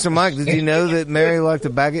 Producer Mike, did you know that Mary liked to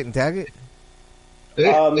bag it and tag it?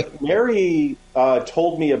 Mary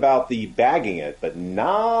told me about the bagging it, but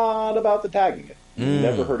not about the tagging it.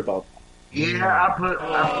 Never heard about that. Yeah,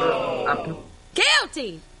 I put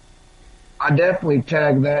Guilty! I definitely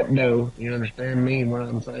tag that dough. You understand me what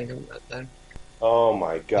I'm saying about that? Oh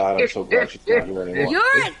my God, I'm so glad she's not here anymore.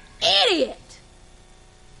 You're an idiot!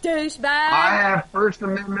 Douchebag! I have First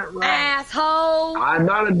Amendment rights. Asshole! I'm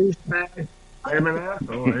not a douchebag. I'm an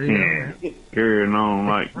asshole. There you go. Carrying on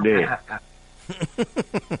like that.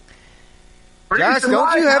 Josh,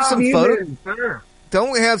 don't you have some photos?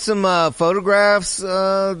 Don't we have some photographs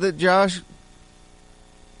that Josh?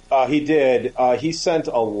 He did. He sent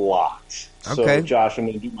a lot. Okay. So, Josh, I'm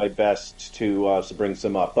going to do my best to bring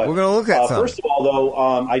some up. But we're going to look at some. First of all, though,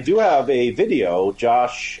 I do have a video.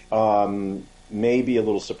 Josh may be a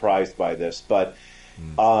little surprised by this, but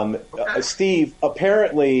Steve,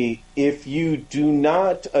 apparently, if you do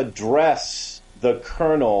not address the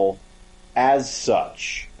Colonel as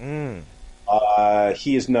such,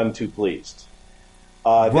 he is none too pleased.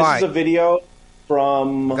 This is a video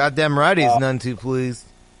from... Goddamn right he's none too pleased.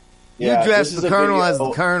 You address the Colonel as the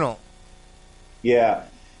Colonel. Yeah.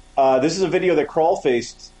 This is a video that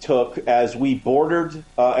Crawlface took as we boarded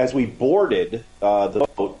the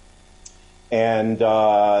boat. And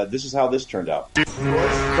this is how this turned out.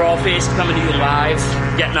 Crawlface coming to you live,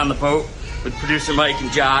 getting on the boat with producer Mike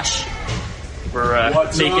and Josh. We're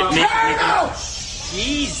making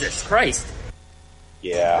Jesus Christ.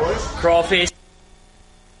 Yeah. Crawlface.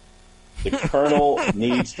 The Colonel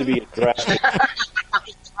needs to be addressed,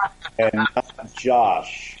 and not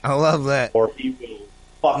Josh. I love that. Or he will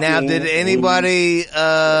fucking Now, did anybody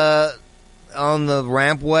on the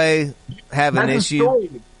rampway have an issue?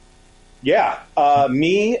 Yeah,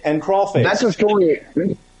 me and Crawlface. That's a story.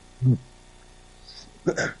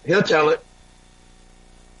 He'll tell it.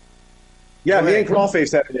 Yeah, me and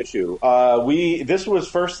Crawlface had an issue. This was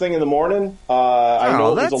first thing in the morning. I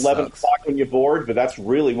know it was 11 o'clock when you board, but that's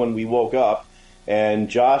really when we woke up. And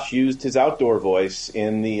Josh used his outdoor voice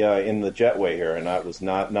in the jetway here, and that was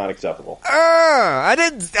not acceptable. I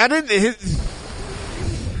didn't.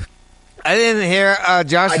 I didn't hear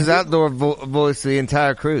Josh's outdoor voice the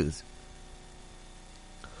entire cruise.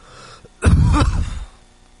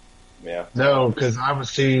 Yeah. No, because I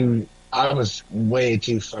was way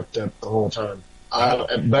too fucked up the whole time.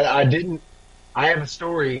 But I didn't. I have a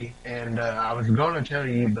story, and I was going to tell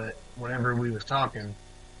you, but whenever we was talking,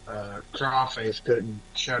 Crawface couldn't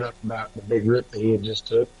shut up about the big rip that he had just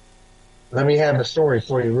took. Let me have the story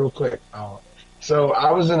for you real quick. So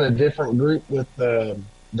I was in a different group with the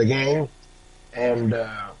gang, and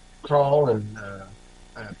Crawl and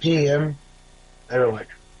PM. They were like,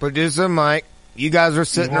 Producer Mike, you guys were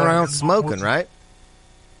sitting around smoking, right?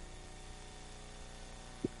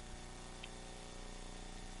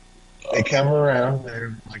 they come around.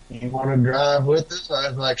 They're like, "You want to drive with us?" I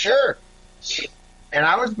was like, "Sure." And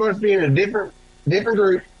I was supposed to be in a different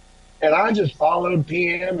group, and I just followed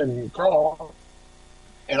PM and Crawl,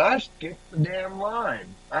 and I skipped the damn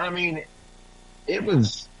line. I mean, it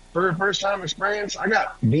was for a first time experience. I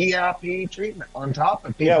got VIP treatment on top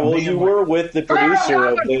of people. Yeah, well, you were with the producer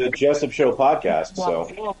of the Jessup Show podcast,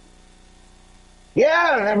 so.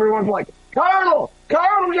 Yeah, and everyone's like, Colonel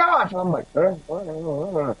Josh. I'm like,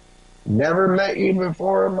 never met you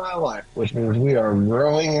before in my life, which means we are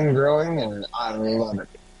growing and growing, and I love it.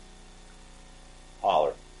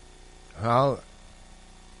 Holler.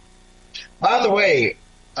 By the way,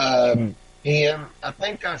 Ian, I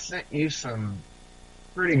think I sent you some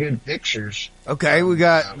pretty good pictures. Okay, we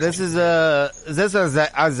got, is this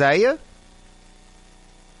Isaiah?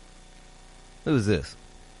 Who is this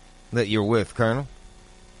that you're with, Colonel?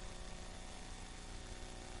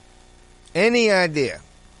 Any idea?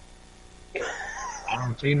 I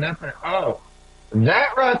don't see nothing. Oh,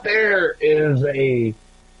 that right there is a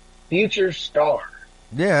future star.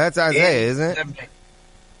 Yeah, that's Isaiah, isn't it?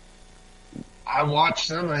 I watched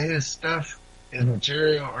some of his stuff, his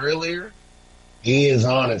material earlier. He is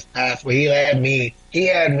on his pathway. He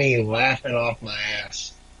had me laughing off my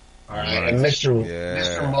ass. All right, and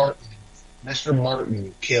Mr.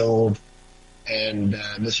 Martin killed, and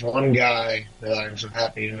this one guy that I'm so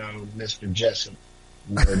happy to know, Mr. Jessup,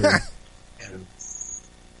 murdered. And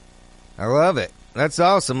I love it. That's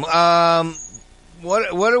awesome.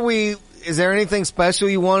 What are we? Is there anything special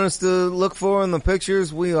you want us to look for in the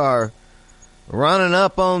pictures? We are running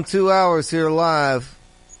up on 2 hours here live.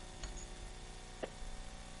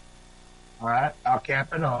 All right, I'll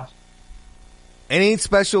cap it off. Any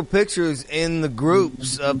special pictures in the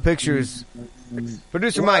groups of pictures?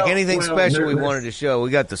 Producer Mike, anything special we wanted to show? We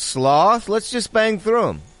got the sloth. Let's just bang through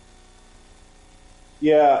them.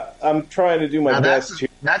 Yeah, I'm trying to do my best here.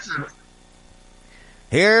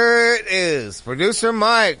 Here it is. Producer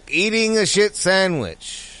Mike eating a shit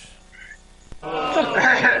sandwich.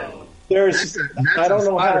 I don't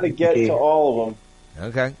know how to get to all of them.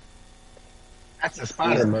 Okay. That's a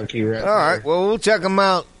spider monkey right All right, well, we'll check them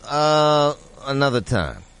out another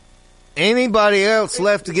time. Anybody else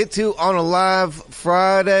left to get to on a live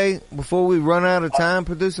Friday before we run out of time,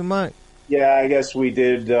 Producer Mike? Yeah, I guess we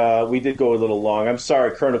did go a little long. I'm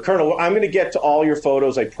sorry, Colonel. Colonel, I'm going to get to all your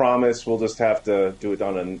photos, I promise. We'll just have to do it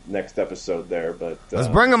on a next episode there. But let's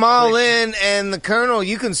bring them all in, and the Colonel,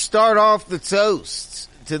 you can start off the toasts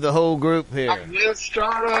to the whole group here. I will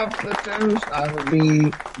start off the toast. I would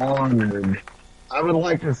be honored. I would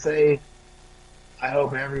like to say, I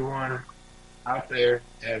hope everyone out there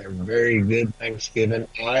had a very good Thanksgiving.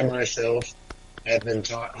 I myself have been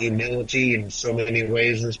taught humility in so many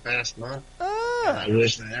ways this past month. And I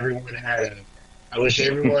wish that everyone had a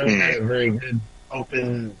very good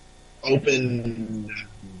open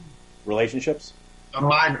relationships. With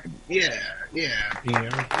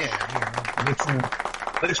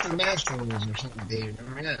some masters or something, Dave.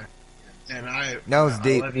 Yeah. And I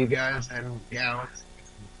deep. love you guys and gals.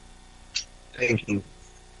 Thank you,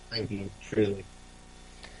 truly.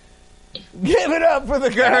 Give it up for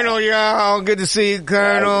the Colonel, y'all. Good to see you,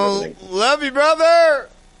 Colonel. Love you, brother.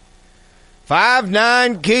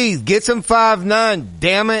 5'9" Keith. Get some 5'9".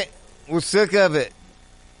 Damn it. We're sick of it.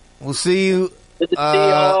 We'll see you. Good to see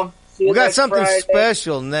y'all. See you we got next something Friday.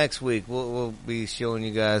 special next week. We'll be showing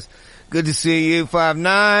you guys. Good to see you,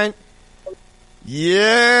 5'9".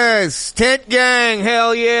 Yes. Tent gang.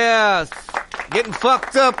 Hell yeah. Getting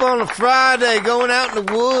fucked up on a Friday. Going out in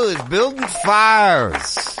the woods. Building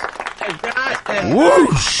fires.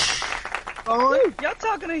 Whoosh! Y'all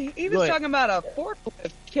talking? He was talking about a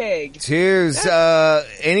forklift keg. Cheers!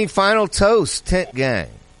 Any final toast, tent gang?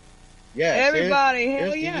 Yeah, everybody, cheers,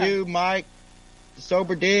 hell cheers yeah! To you, Mike, the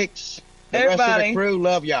Sober Dicks, the Everybody. rest of the crew,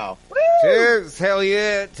 love y'all. Woo! Cheers! Hell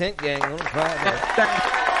yeah, tent gang on Friday.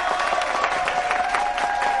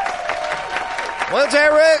 Well,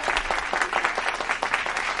 Eric.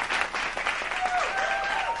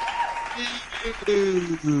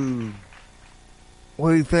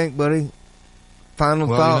 What do you think, buddy? Final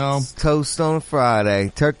thoughts. Toast on a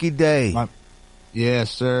Friday. Turkey Day.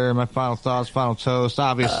 Yes, sir. My final thoughts, final toast,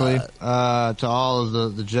 obviously, to all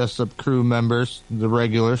of the Jessup crew members, the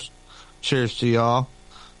regulars. Cheers to y'all.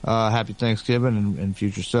 Happy Thanksgiving and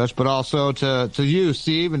future such. But also to you,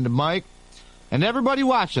 Steve, and to Mike, and everybody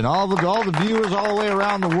watching, all the viewers all the way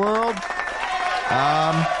around the world.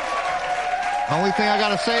 Only thing I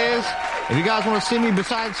gotta say is, if you guys want to see me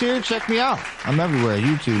besides here, check me out. I'm everywhere.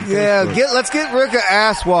 YouTube. Yeah, Facebook. let's get Rick an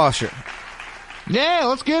ass washer. Yeah,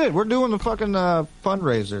 let's get it. We're doing the fucking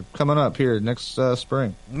fundraiser coming up here next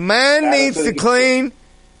spring. Man needs to clean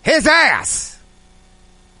his ass.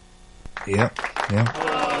 Yep.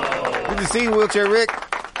 Yeah. Good to see you, Wheelchair Rick.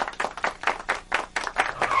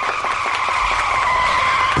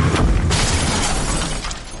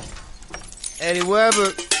 Eddie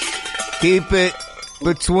Weber, keep it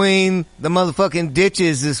between the motherfucking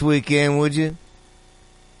ditches this weekend, would you?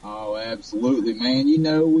 Oh, absolutely, man. You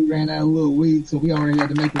know, we ran out of little weed, so we already had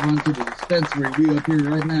to make a run to the dispensary. We up here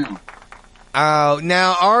right now.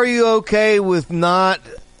 Now, are you okay with not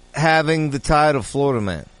having the title Florida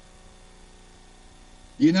Man?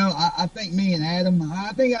 You know, I think me and Adam,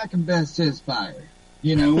 I think I can best his fire.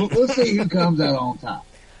 You know, we'll see who comes out on top.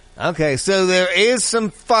 Okay, so there is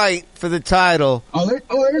some fight for the title.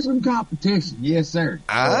 There's some competition. Yes, sir.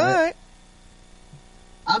 All right.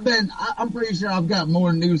 I'm pretty sure I've got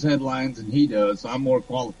more news headlines than he does, so I'm more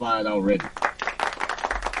qualified already.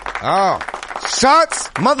 Oh, shots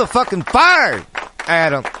motherfucking fired,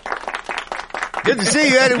 Adam. Good to see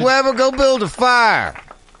you, Eddie Weber. Go build a fire.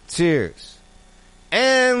 Cheers.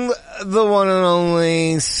 And the one and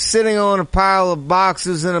only, sitting on a pile of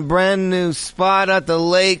boxes in a brand new spot at the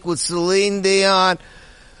lake with Celine Dion.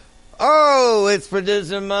 Oh, it's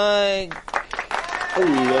producer Mike. Hello.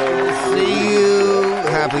 Good to see you.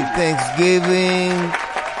 Happy Thanksgiving.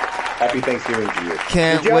 Happy Thanksgiving to you.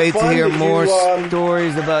 Can't wait to hear more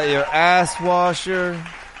stories about your ass washer.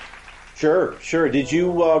 Sure. Did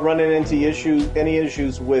you run into any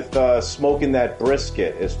issues with smoking that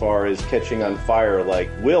brisket as far as catching on fire like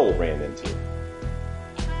Will ran into?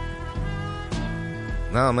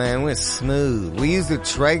 No, man, we're smooth. We use the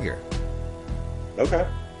Traeger. Okay.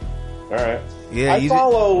 All right. Yeah, I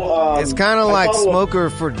follow. It's kind of like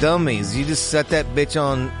Smoker for Dummies. You just set that bitch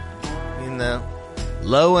on,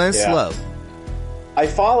 low and slow. I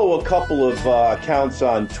follow a couple of accounts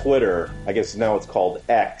on Twitter. I guess now it's called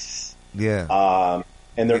X. Yeah.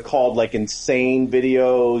 And they're called like insane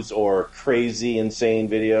videos or crazy insane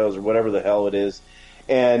videos or whatever the hell it is.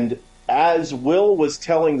 And as Will was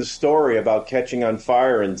telling the story about catching on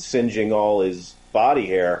fire and singeing all his body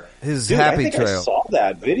hair, happy trail. I saw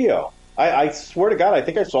that video. I swear to God, I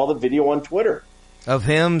think I saw the video on Twitter. Of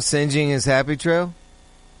him singeing his happy trail?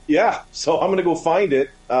 Yeah, so I'm going to go find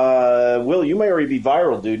it. Will, you may already be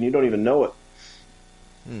viral, dude, and you don't even know it.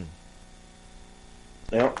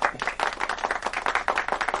 Yep.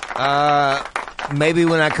 Maybe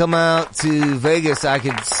when I come out to Vegas, I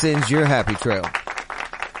could singe your happy trail.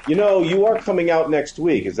 You know, you are coming out next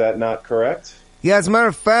week. Is that not correct? Yeah, as a matter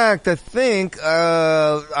of fact, I think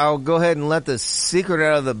I'll go ahead and let the secret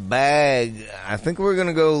out of the bag. I think we're going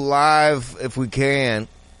to go live, if we can,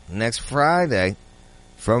 next Friday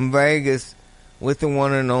from Vegas with the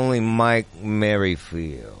one and only Mike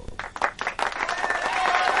Merrifield.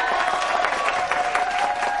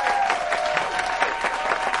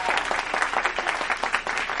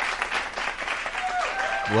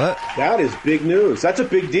 What? That is big news. That's a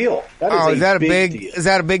big deal. Is that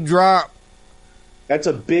a big drop? That's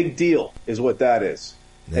a big deal, is what that is.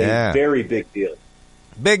 Yeah. A very big deal.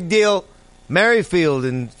 Big deal. Merrifield,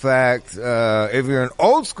 in fact, if you're an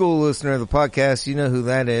old school listener of the podcast, you know who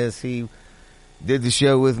that is. He did the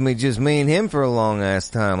show with me, just me and him, for a long ass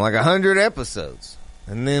time, like 100 episodes.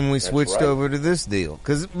 And then we switched over to this deal.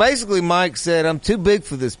 Because basically Mike said, I'm too big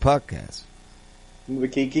for this podcast.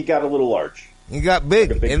 He got a little large. He got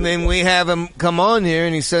big. Like and then we have him come on here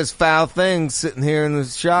and he says foul things sitting here in the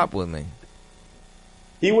shop with me.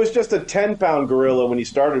 He was just a 10-pound gorilla when he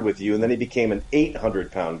started with you, and then he became an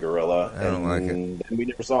 800-pound gorilla. I don't like it. And we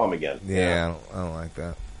never saw him again. Yeah, I don't like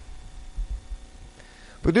that.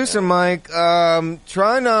 Producer Mike,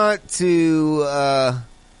 try not to,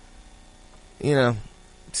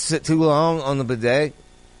 sit too long on the bidet.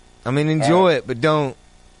 I mean, enjoy it, but don't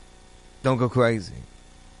go crazy.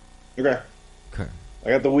 Okay. I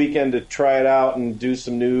got the weekend to try it out and do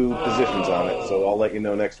some new positions on it, so I'll let you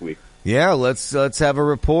know next week. Yeah, let's have a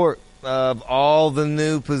report of all the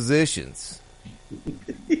new positions.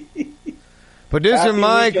 Producer Happy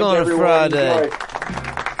Mike weekend, on a everyone. Friday. Enjoy.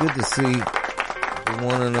 Good to see the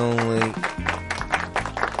one and only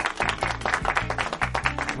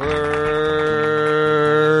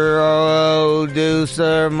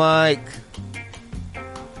producer Mike.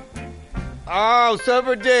 Oh,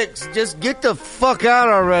 Sober Dicks, just get the fuck out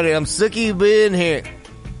already. I'm sick of you being here.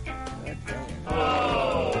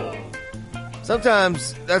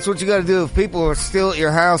 Sometimes that's what you gotta do if people are still at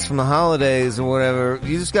your house from the holidays or whatever.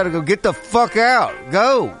 You just gotta go get the fuck out.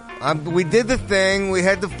 Go. We did the thing. We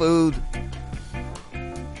had the food.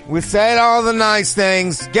 We said all the nice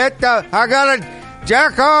things. I gotta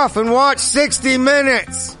jack off and watch 60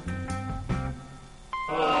 Minutes.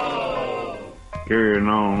 Carrying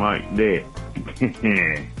on like that.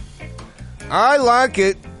 I like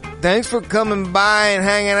it. Thanks for coming by and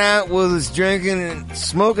hanging out with us, drinking and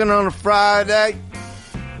smoking on a Friday.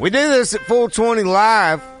 We do this at 420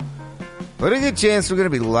 Live. But a good chance we're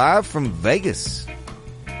going to be live from Vegas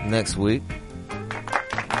next week.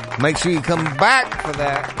 Make sure you come back for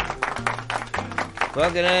that.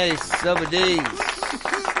 Fucking A, Sober D's.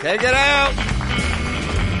 Take it out.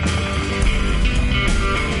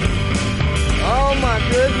 Oh my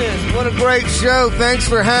goodness, what a great show. Thanks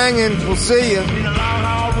for hanging. We'll see you. Been a long,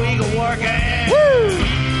 hard week of working. Woo!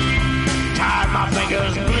 Tired, my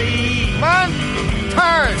fingers bleed. Man,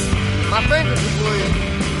 tired. My fingers bleed.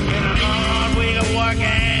 Been a long, hard week of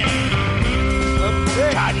working.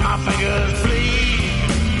 Tired, my fingers bleed.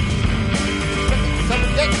 Some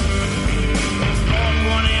dick. It's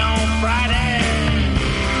 4:20 on Friday.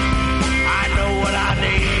 I know what I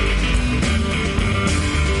need.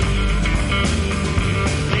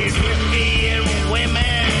 Whiskey and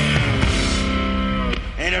women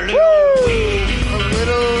and a little weed. A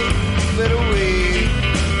little bit of weed.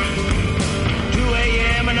 2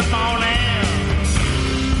 a.m. in the morning,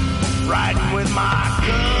 riding with my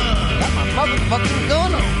gun. Got my motherfucking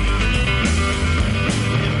gun on.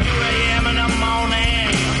 2 a.m. in the morning,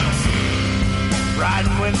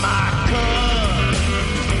 riding with my gun.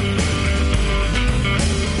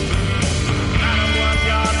 None of us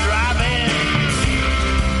y'all driving.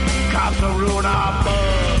 Cops will ruin our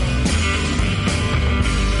bug.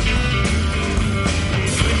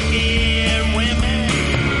 Whiskey and women,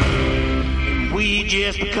 and we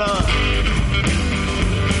just cut.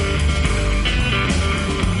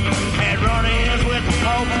 Had run-ins with the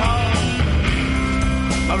po-po.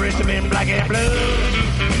 My wrist have been black and blue.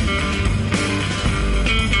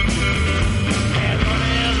 Had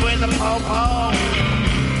run-ins with the po-po.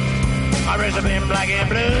 My wrist have been black and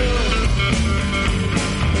blue.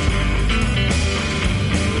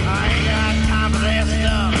 That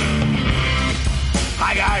stuff. I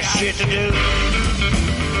got shit to do.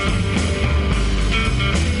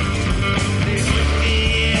 These whiskey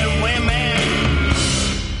and women,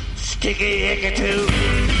 sticky icky too.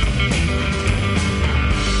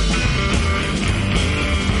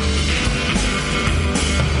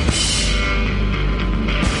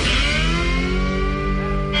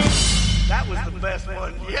 That was the best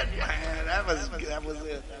one yet, man. That was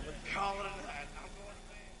it. Calling it.